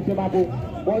दिशा में, पीछे बाबू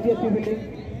बहुत ही अच्छी फील्डिंग,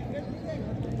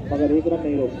 मगर एक रन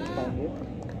नहीं रोक पाएंगे।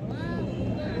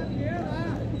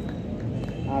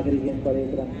 आखिरी गेंद पर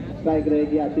एक रन स्ट्राइक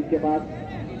रहेगी आसिफ के पास।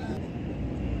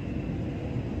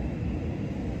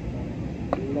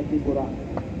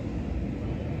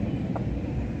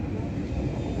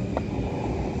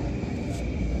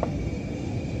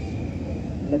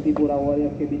 लतीपुरा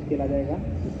वॉरियर्स के बीच खेला जाएगा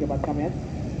इसके बाद का मैच।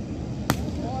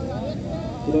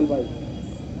 सुरेल भाई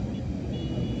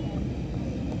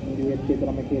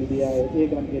क्षेत्र में खेल दिया है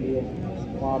 1 रन के लिए,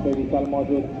 वहां पे विशाल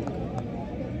मौजूद।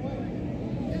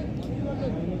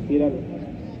 हिरल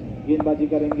गेंदबाजी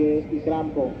करेंगे इकराम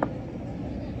को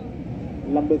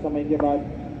लंबे समय के बाद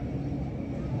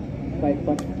स्ट्राइक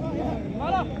पर।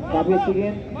 काफी अच्छी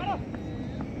गेंद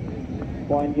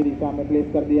पॉइंट की दिशा में प्लेस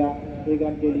कर दिया 1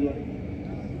 रन के लिए।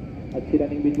 अच्छी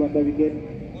रनिंग बीच द विकेट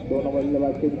दोनों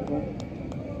बल्लेबाज के बीच में।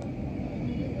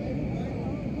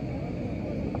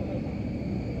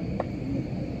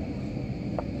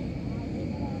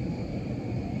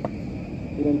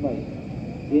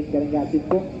 गेंद करेंगे आसिफ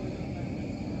को,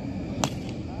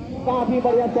 काफी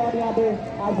बढ़िया शॉट यहाँ पे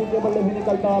आसिफ के बल्ले से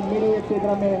निकलता है मिड विकेट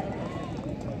क्षेत्र में।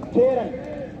 6 रन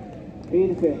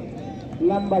फिर से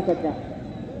लंबा छक्का।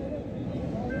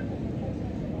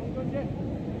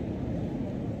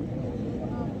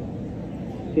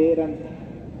 छह रन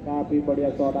काफी बढ़िया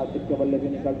शॉट आसिफ के बल्ले से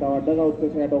निकलता हुआ डगआउट से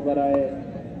सेट होकर आए।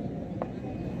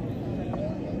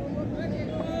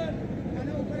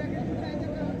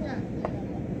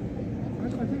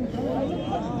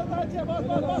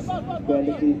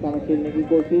 पहले की दिशा में खेलने की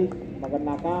कोशिश मगर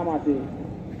नाकाम आसिफ।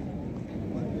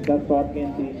 10 शॉट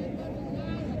गेंद थी।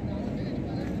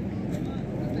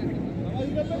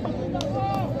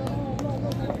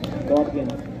 शॉट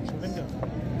गेंद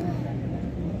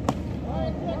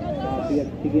काफी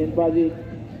अच्छी गेंदबाजी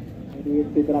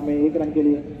क्षेत्र में 1 रन के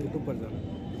लिए।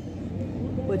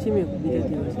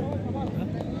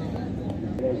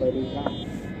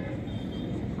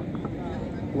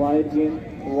 वाइड गेंद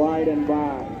वाइड एंड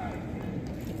बार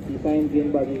डिफाइन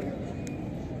गेंदबाजी।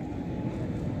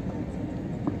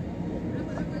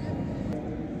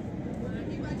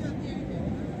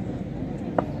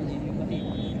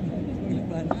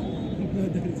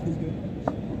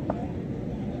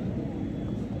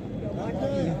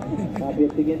 काफी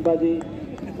अच्छी गेंदबाजी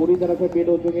पूरी तरह से बेट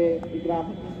हो चुके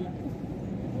इकराम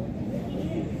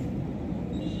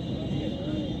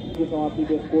की समाप्ति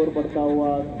पे स्कोर बढ़ता हुआ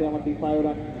 75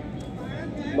 run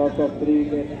loss of 3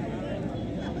 wicket.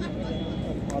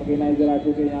 Organiser आ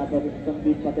चुके यहाँ पर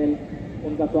संदीप पटेल,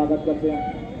 उनका स्वागत करते हैं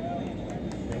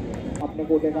अपने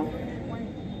कोटे का।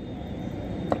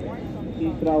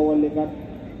 तीसरा ओवर लेकर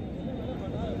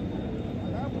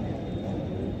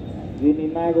ये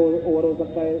निर्णायक ओवर हो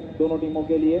सकता है दोनों टीमों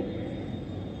के लिए।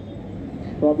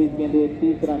 24 गेंदे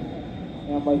 30 रन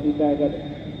MYC टाइगर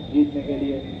जीतने के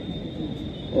लिए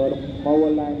और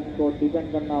माहौल लायंस को डिफेंड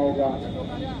करना होगा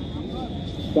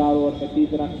 4 ओवर में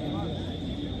 30 रन।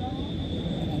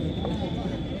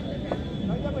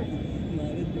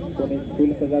 पुनीत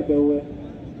फील्ड सजाते हुए,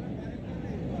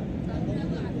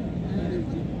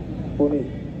 पुनीत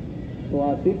तो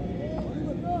आसिफ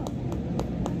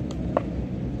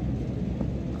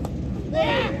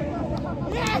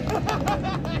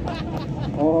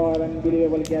और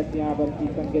अनबिलीवेबल कैच यहाँ पर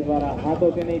किशन के द्वारा, हाथों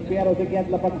से नहीं पैरों से कैच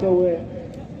लपकते हुए,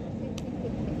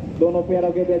 दोनों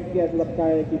पैरों के बीच कैच लपका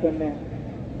है किशन ने।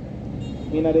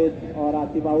 इनर एज और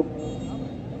आसिफ आउट।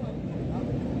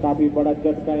 काफी बड़ा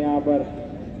झटका यहाँ पर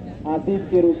आसिफ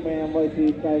के रूप में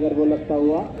MYC टाइगर को लगता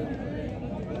हुआ।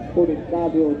 पुनीत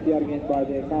काफी होशियार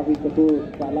गेंदबाज है, काफी चतुर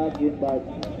चालाक गेंदबाज।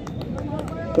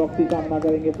 चौकसी सामना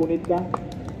करेंगे पुनीत का।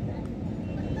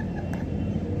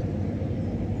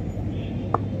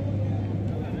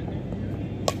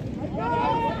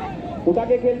 उठा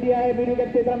के खेल दिया है मिड विकेट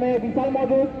क्षेत्र में, विशाल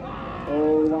मौजूद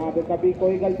और वहां पे कभी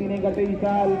कोई गलती नहीं करते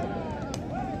विशाल।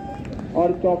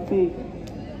 और चौकसी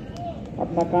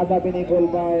अपना खाता भी नहीं खोल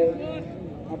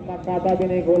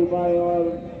पाए, और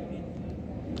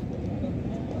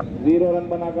 0 रन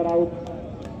बनाकर आउट।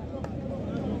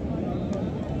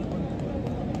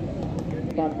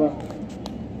 स्थान पर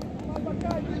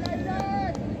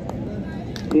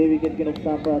 6 विकेट के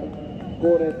नुकसान पर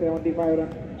स्कोर है 75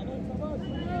 run.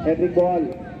 Hat trick ball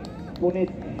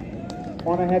Puneet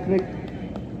on a hat trick.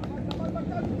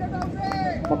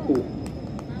 Makku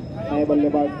नए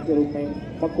बल्लेबाज के रूप में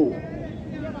मक्कू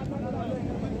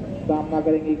सामना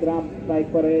करेंगे इकराम।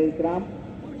 स्ट्राइक पर है इकराम।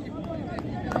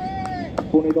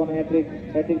 पुनीत ऑन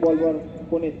हैट्रिक बॉल पर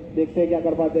पुनीत, देखते हैं क्या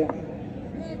कर पाते हैं।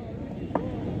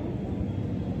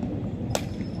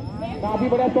 काफी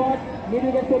बड़ा शॉट मिड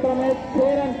विकेट क्षेत्र में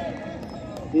 6 रन।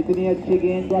 इतनी अच्छी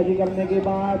गेंदबाजी करने के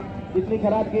बाद इतनी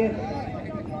खराब गेंद,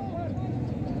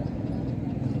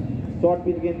 शॉर्ट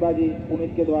पिच गेंदबाजी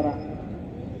पुनीत के द्वारा,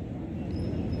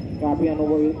 काफी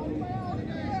अनुभवी।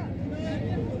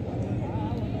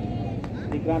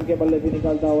 इकराम के बल्ले से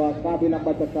निकलता हुआ काफी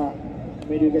लंबा चक्का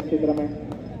मिड विकेट क्षेत्र में।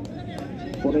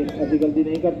 पुनीत ऐसी गलती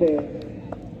नहीं करते,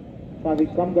 काफी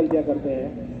कम गलतियां करते हैं।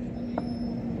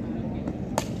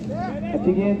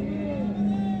 अच्छी गेंद,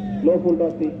 लो फुल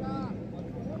टॉस थी,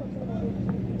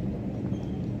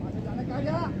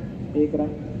 1 रन।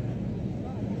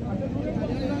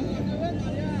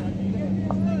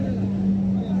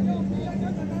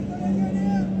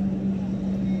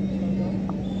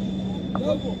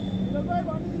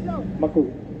 मक्कू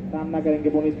सामना करेंगे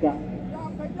पुनीत का।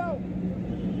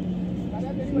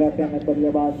 लेफ्ट हैंड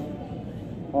बल्लेबाज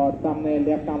और सामने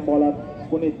left arm bowler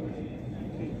Puneet.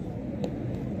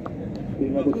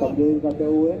 Team में कुछ तब्दील करते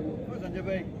हुए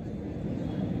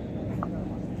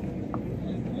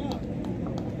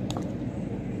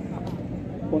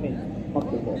पुनीत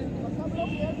मक्कू को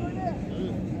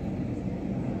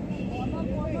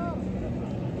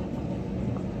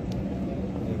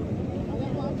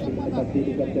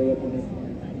तब्दीली करते हुए पुनीत।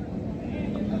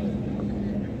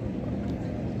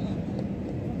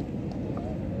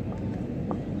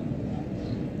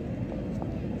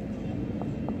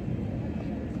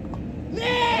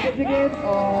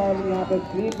 और यहाँ पे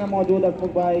स्लीप में मौजूद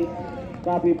हसमुख भाई,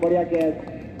 काफी बढ़िया कैच।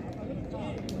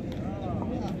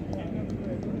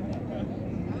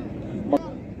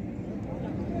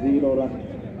 0 रन।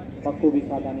 मक्कू भी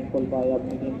खाता नहीं खोल पाया,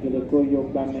 अपनी टीम के लिए कोई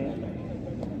योगदान नहीं।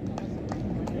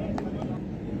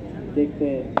 देखते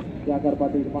हैं क्या कर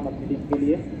पाते इरफान अपनी टीम के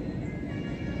लिए।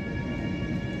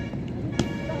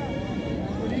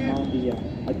 मान दिया,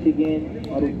 अच्छी गेंद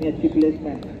और उतनी अच्छी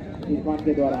प्लेसमेंट इरफान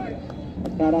के द्वारा।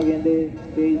 18 गेंदे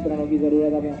 23 रनों की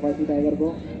जरूरत है MYC टाइगर को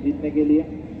जीतने के लिए।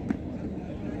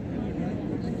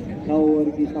 9 ओवर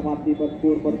की समाप्ति पर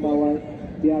स्कोर बढ़ता हुआ है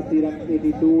 82 run,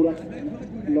 82 run.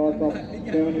 Loss of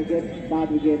 7 wicket,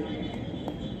 7 wicket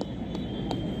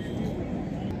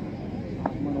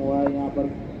हुआ है यहाँ पर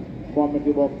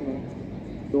कॉमेंट्री बॉक्स में।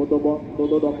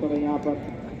 दो डॉक्टर है यहाँ पर।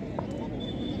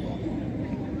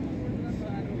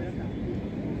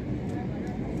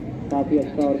 काफी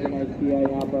अच्छा ऑर्गेनाइज किया है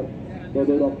यहाँ पर,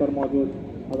 2 डॉक्टर मौजूद।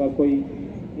 अगर कोई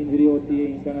इंजरी होती है,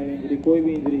 इंटरनल इंजरी, कोई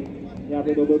भी इंजरी, यहाँ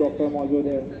पे 2 डॉक्टर मौजूद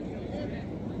है।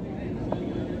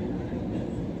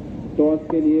 टॉस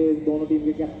के लिए दोनों टीम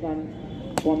के कैप्टन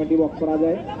कॉमेंट्री बॉक्स पर आ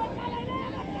जाए।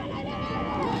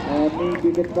 और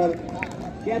विकेट पर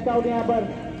कैच आउट यहाँ पर,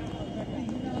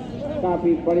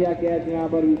 काफी बढ़िया कैच यहाँ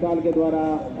पर विशाल के द्वारा।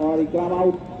 और इकराम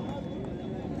आउट।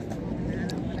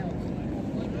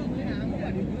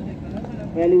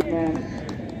 मैन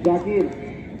जाकिर,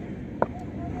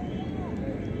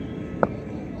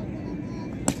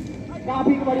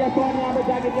 काफी बढ़िया शॉट यहाँ पे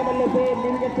जाकिर के बल्ले से।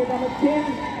 मिड विकेट क्षेत्र में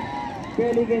 6।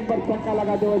 पहली गेंद पर छक्का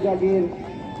लगाते हुए जाकिर,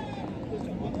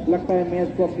 लगता है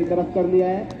मैच को अपनी तरफ कर लिया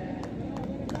है।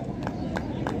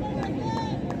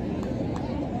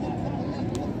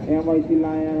 MYC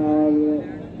लायन और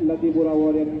लतीपुरा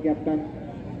वॉरियर के कैप्टन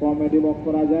कॉमेडी बॉक्स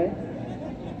पर आ जाए।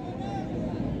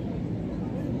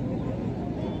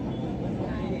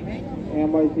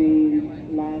 MYC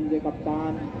लायन के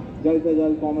कप्तान जल्द से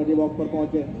जल्द कॉमेडी बॉक्स पर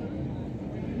पहुंचे।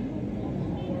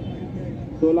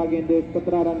 16 गेंदे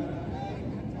 17 रन।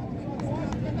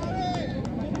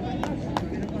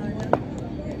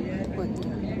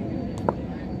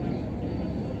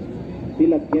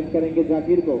 तिलक गेंद करेंगे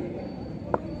जाकिर को।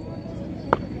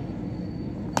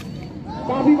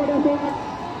 काफी बड़ा शॉट,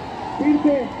 फिर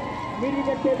से मिड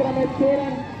विकेट क्षेत्र में 6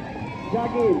 रन।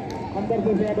 जाकिर अंदर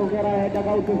से सेट होकर आया है,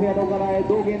 डगआउट से सेट होकर आया है।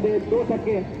 2 गेंदे 2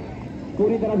 छक्के,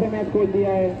 पूरी तरह से मैच खोल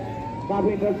दिया है। काफी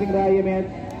इंटरेस्टिंग रहा ये मैच,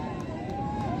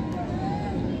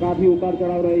 काफी उतार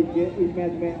चढ़ाव रहा इस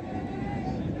मैच में।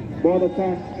 बहुत अच्छा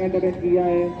एंटरटेन किया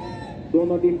है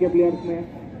दोनों टीम के प्लेयर्स ने।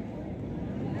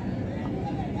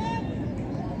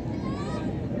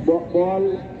 बॉल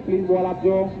प्लीज, बॉल आप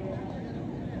जो।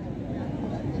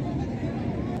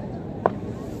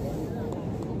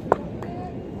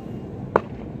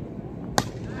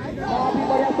 काफी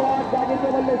बढ़िया शॉट जाकिर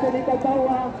के बल्ले से निकलता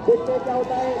हुआ। देखते क्या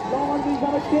होता है। लॉन्ग ऑन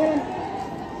समझते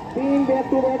 3 back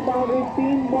to back boundary,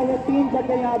 3 ball में 3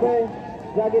 छक्के यहाँ पे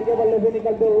जाकिर के बल्ले से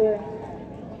निकलते हुए।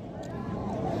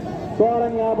 100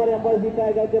 रन यहाँ पर MYC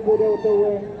टाइगर के पूरे होते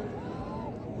हुए।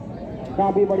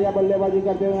 काफी बढ़िया बल्लेबाजी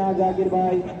करते हुए यहाँ जाकिर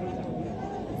भाई।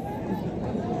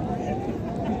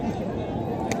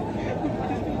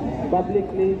 पब्लिक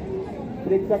प्लीज,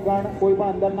 प्रेक्षकगण कोई पण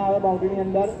अंदर ना आवे, बाउंड्री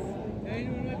अंदर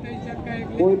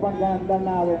कोई पण गण अंदर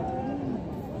ना आवे।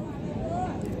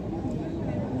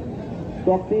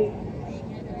 चौकसी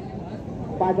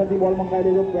पाछळથી બોલ મંગાવી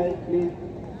દેજો ભાઈ પ્લીઝ।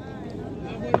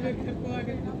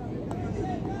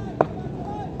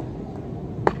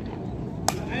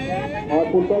 और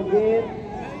फुल टॉस गेंद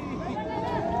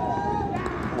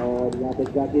और यहाँ पे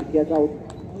जाकिर कैच आउट।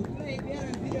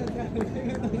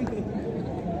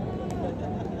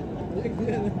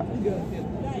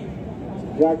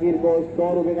 जाकिर को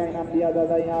 100 रुपए का इनाम दिया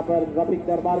जाता है यहाँ पर रफीक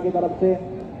दरबार की तरफ से।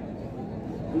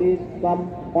 Please come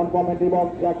on commentary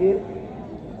box Zakir.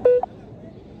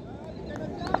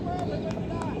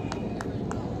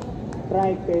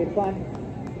 Strike पे इरफान,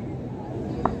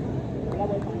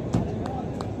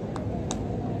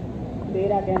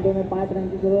 13 गेंदों में 5 रन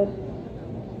की जरूरत।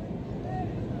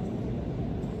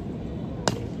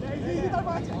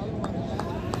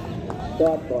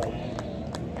 डॉट बॉल,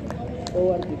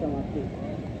 ओवर की समाप्ति।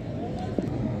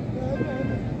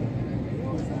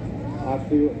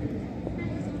 आपकी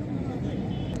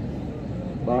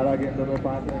 12 गेंदों में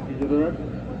 5 रन की जरूरत।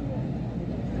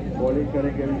 बॉलिंग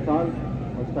करेंगे विशाल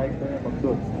और स्ट्राइक करेंगे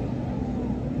मकसूद।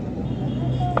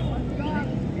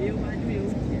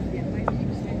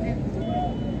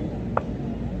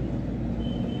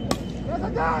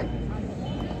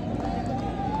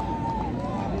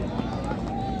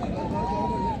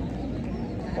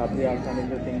 काफी आसानी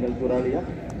से सिंगल चुरा लिया।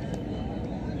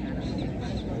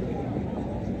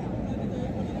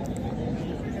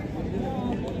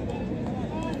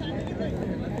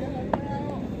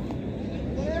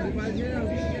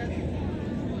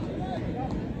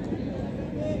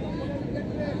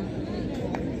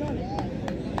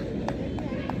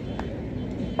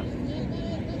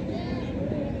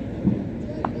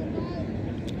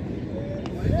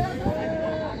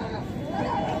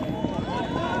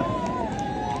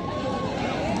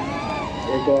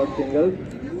 एक और सिंगल,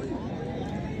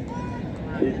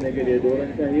 जीतने के लिए 2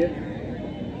 रन चाहिए।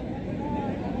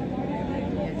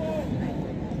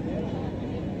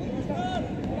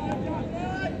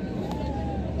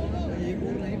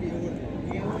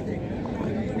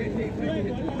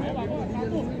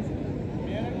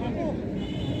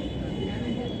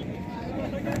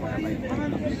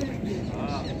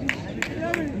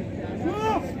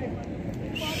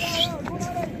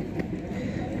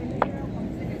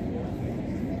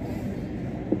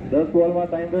 दस बॉल में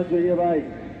टाइम रन જોઈએ भाई।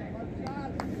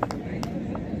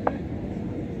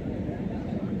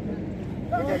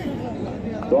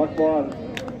 डॉट बॉल,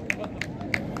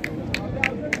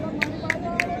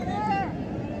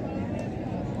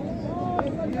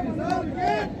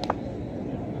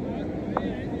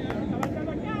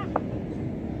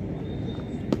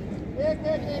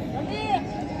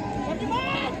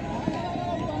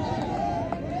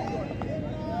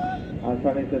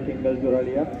 आसानी से सिंगल चुरा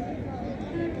लिया।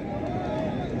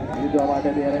 जो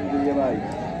हमारे दे रन જોઈએ भाई।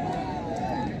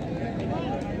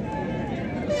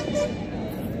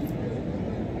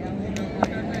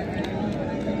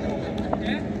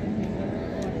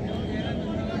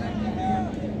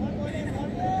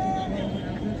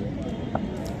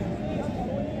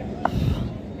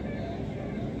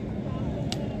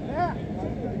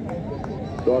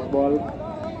 डॉट बॉल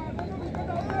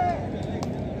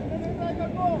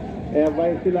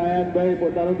MYC लायन भाई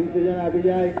પોતાનું ડિસિઝન આપી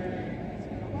જાય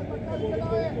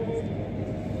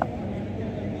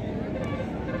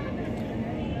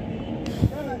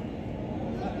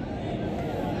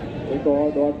एक और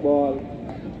डॉट बॉल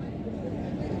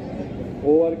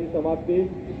ओवर की समाप्ति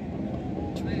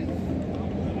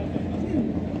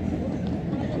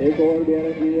एक ओवर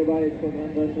બેલેન્સ જોઈએ બાદ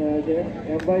 103 રન થયા છે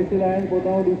MYC લાયન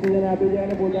પોતાનું ડિસિઝન આપી જાય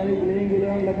અને પોતાની પ્લેઇંગ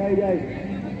 11 લખાઈ જાય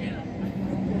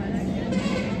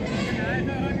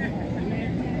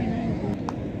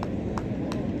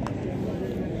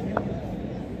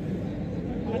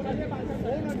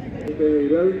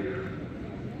Irel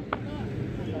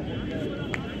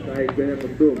baik banyak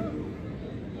untung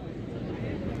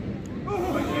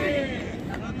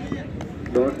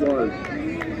dot ball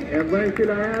MYC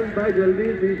lion भाई जल्दी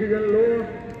डिसीजन लो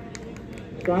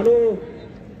ચાલો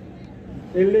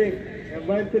ફિલ્ડિંગ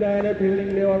MYC લાયને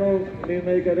ફિલ્ડિંગ લેવાનો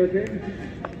નિર્ણય કર્યો છે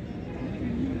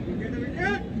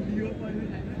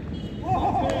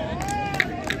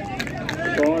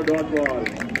और डॉट बॉल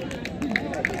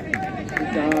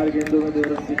 4 गेंदों में 2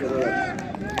 रन की जरूरत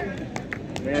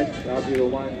मैच काफी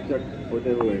रोमांचक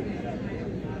होते हुए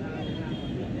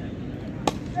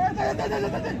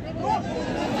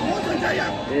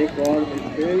एक और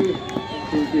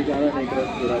मिसफील्ड के कारण एक रन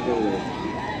चुराते हुए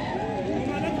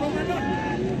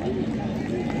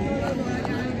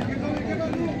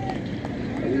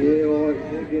ये और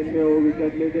गेंद में वो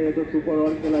विकेट लेते हैं तो सुपर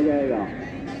ओवर चला जाएगा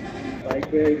बाइक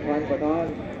पे इरफान पठान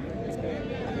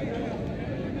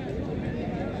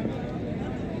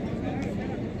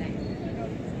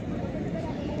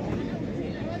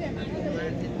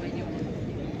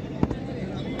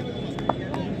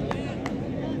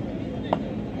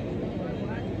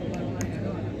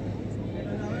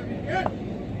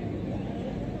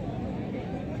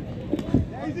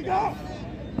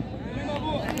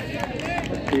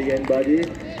अच्छी गेंदबाजी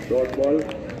डॉट बॉल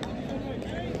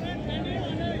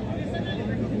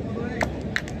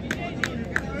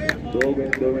दो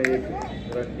गेंदों में 1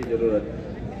 रन की जरूरत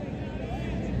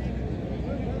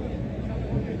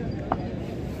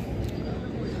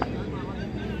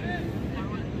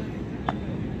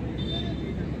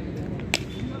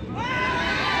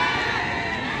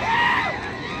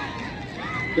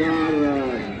 4 रन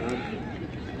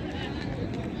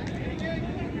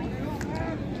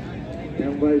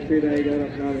MYC टाइगर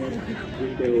अपना मैच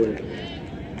जीतते हुए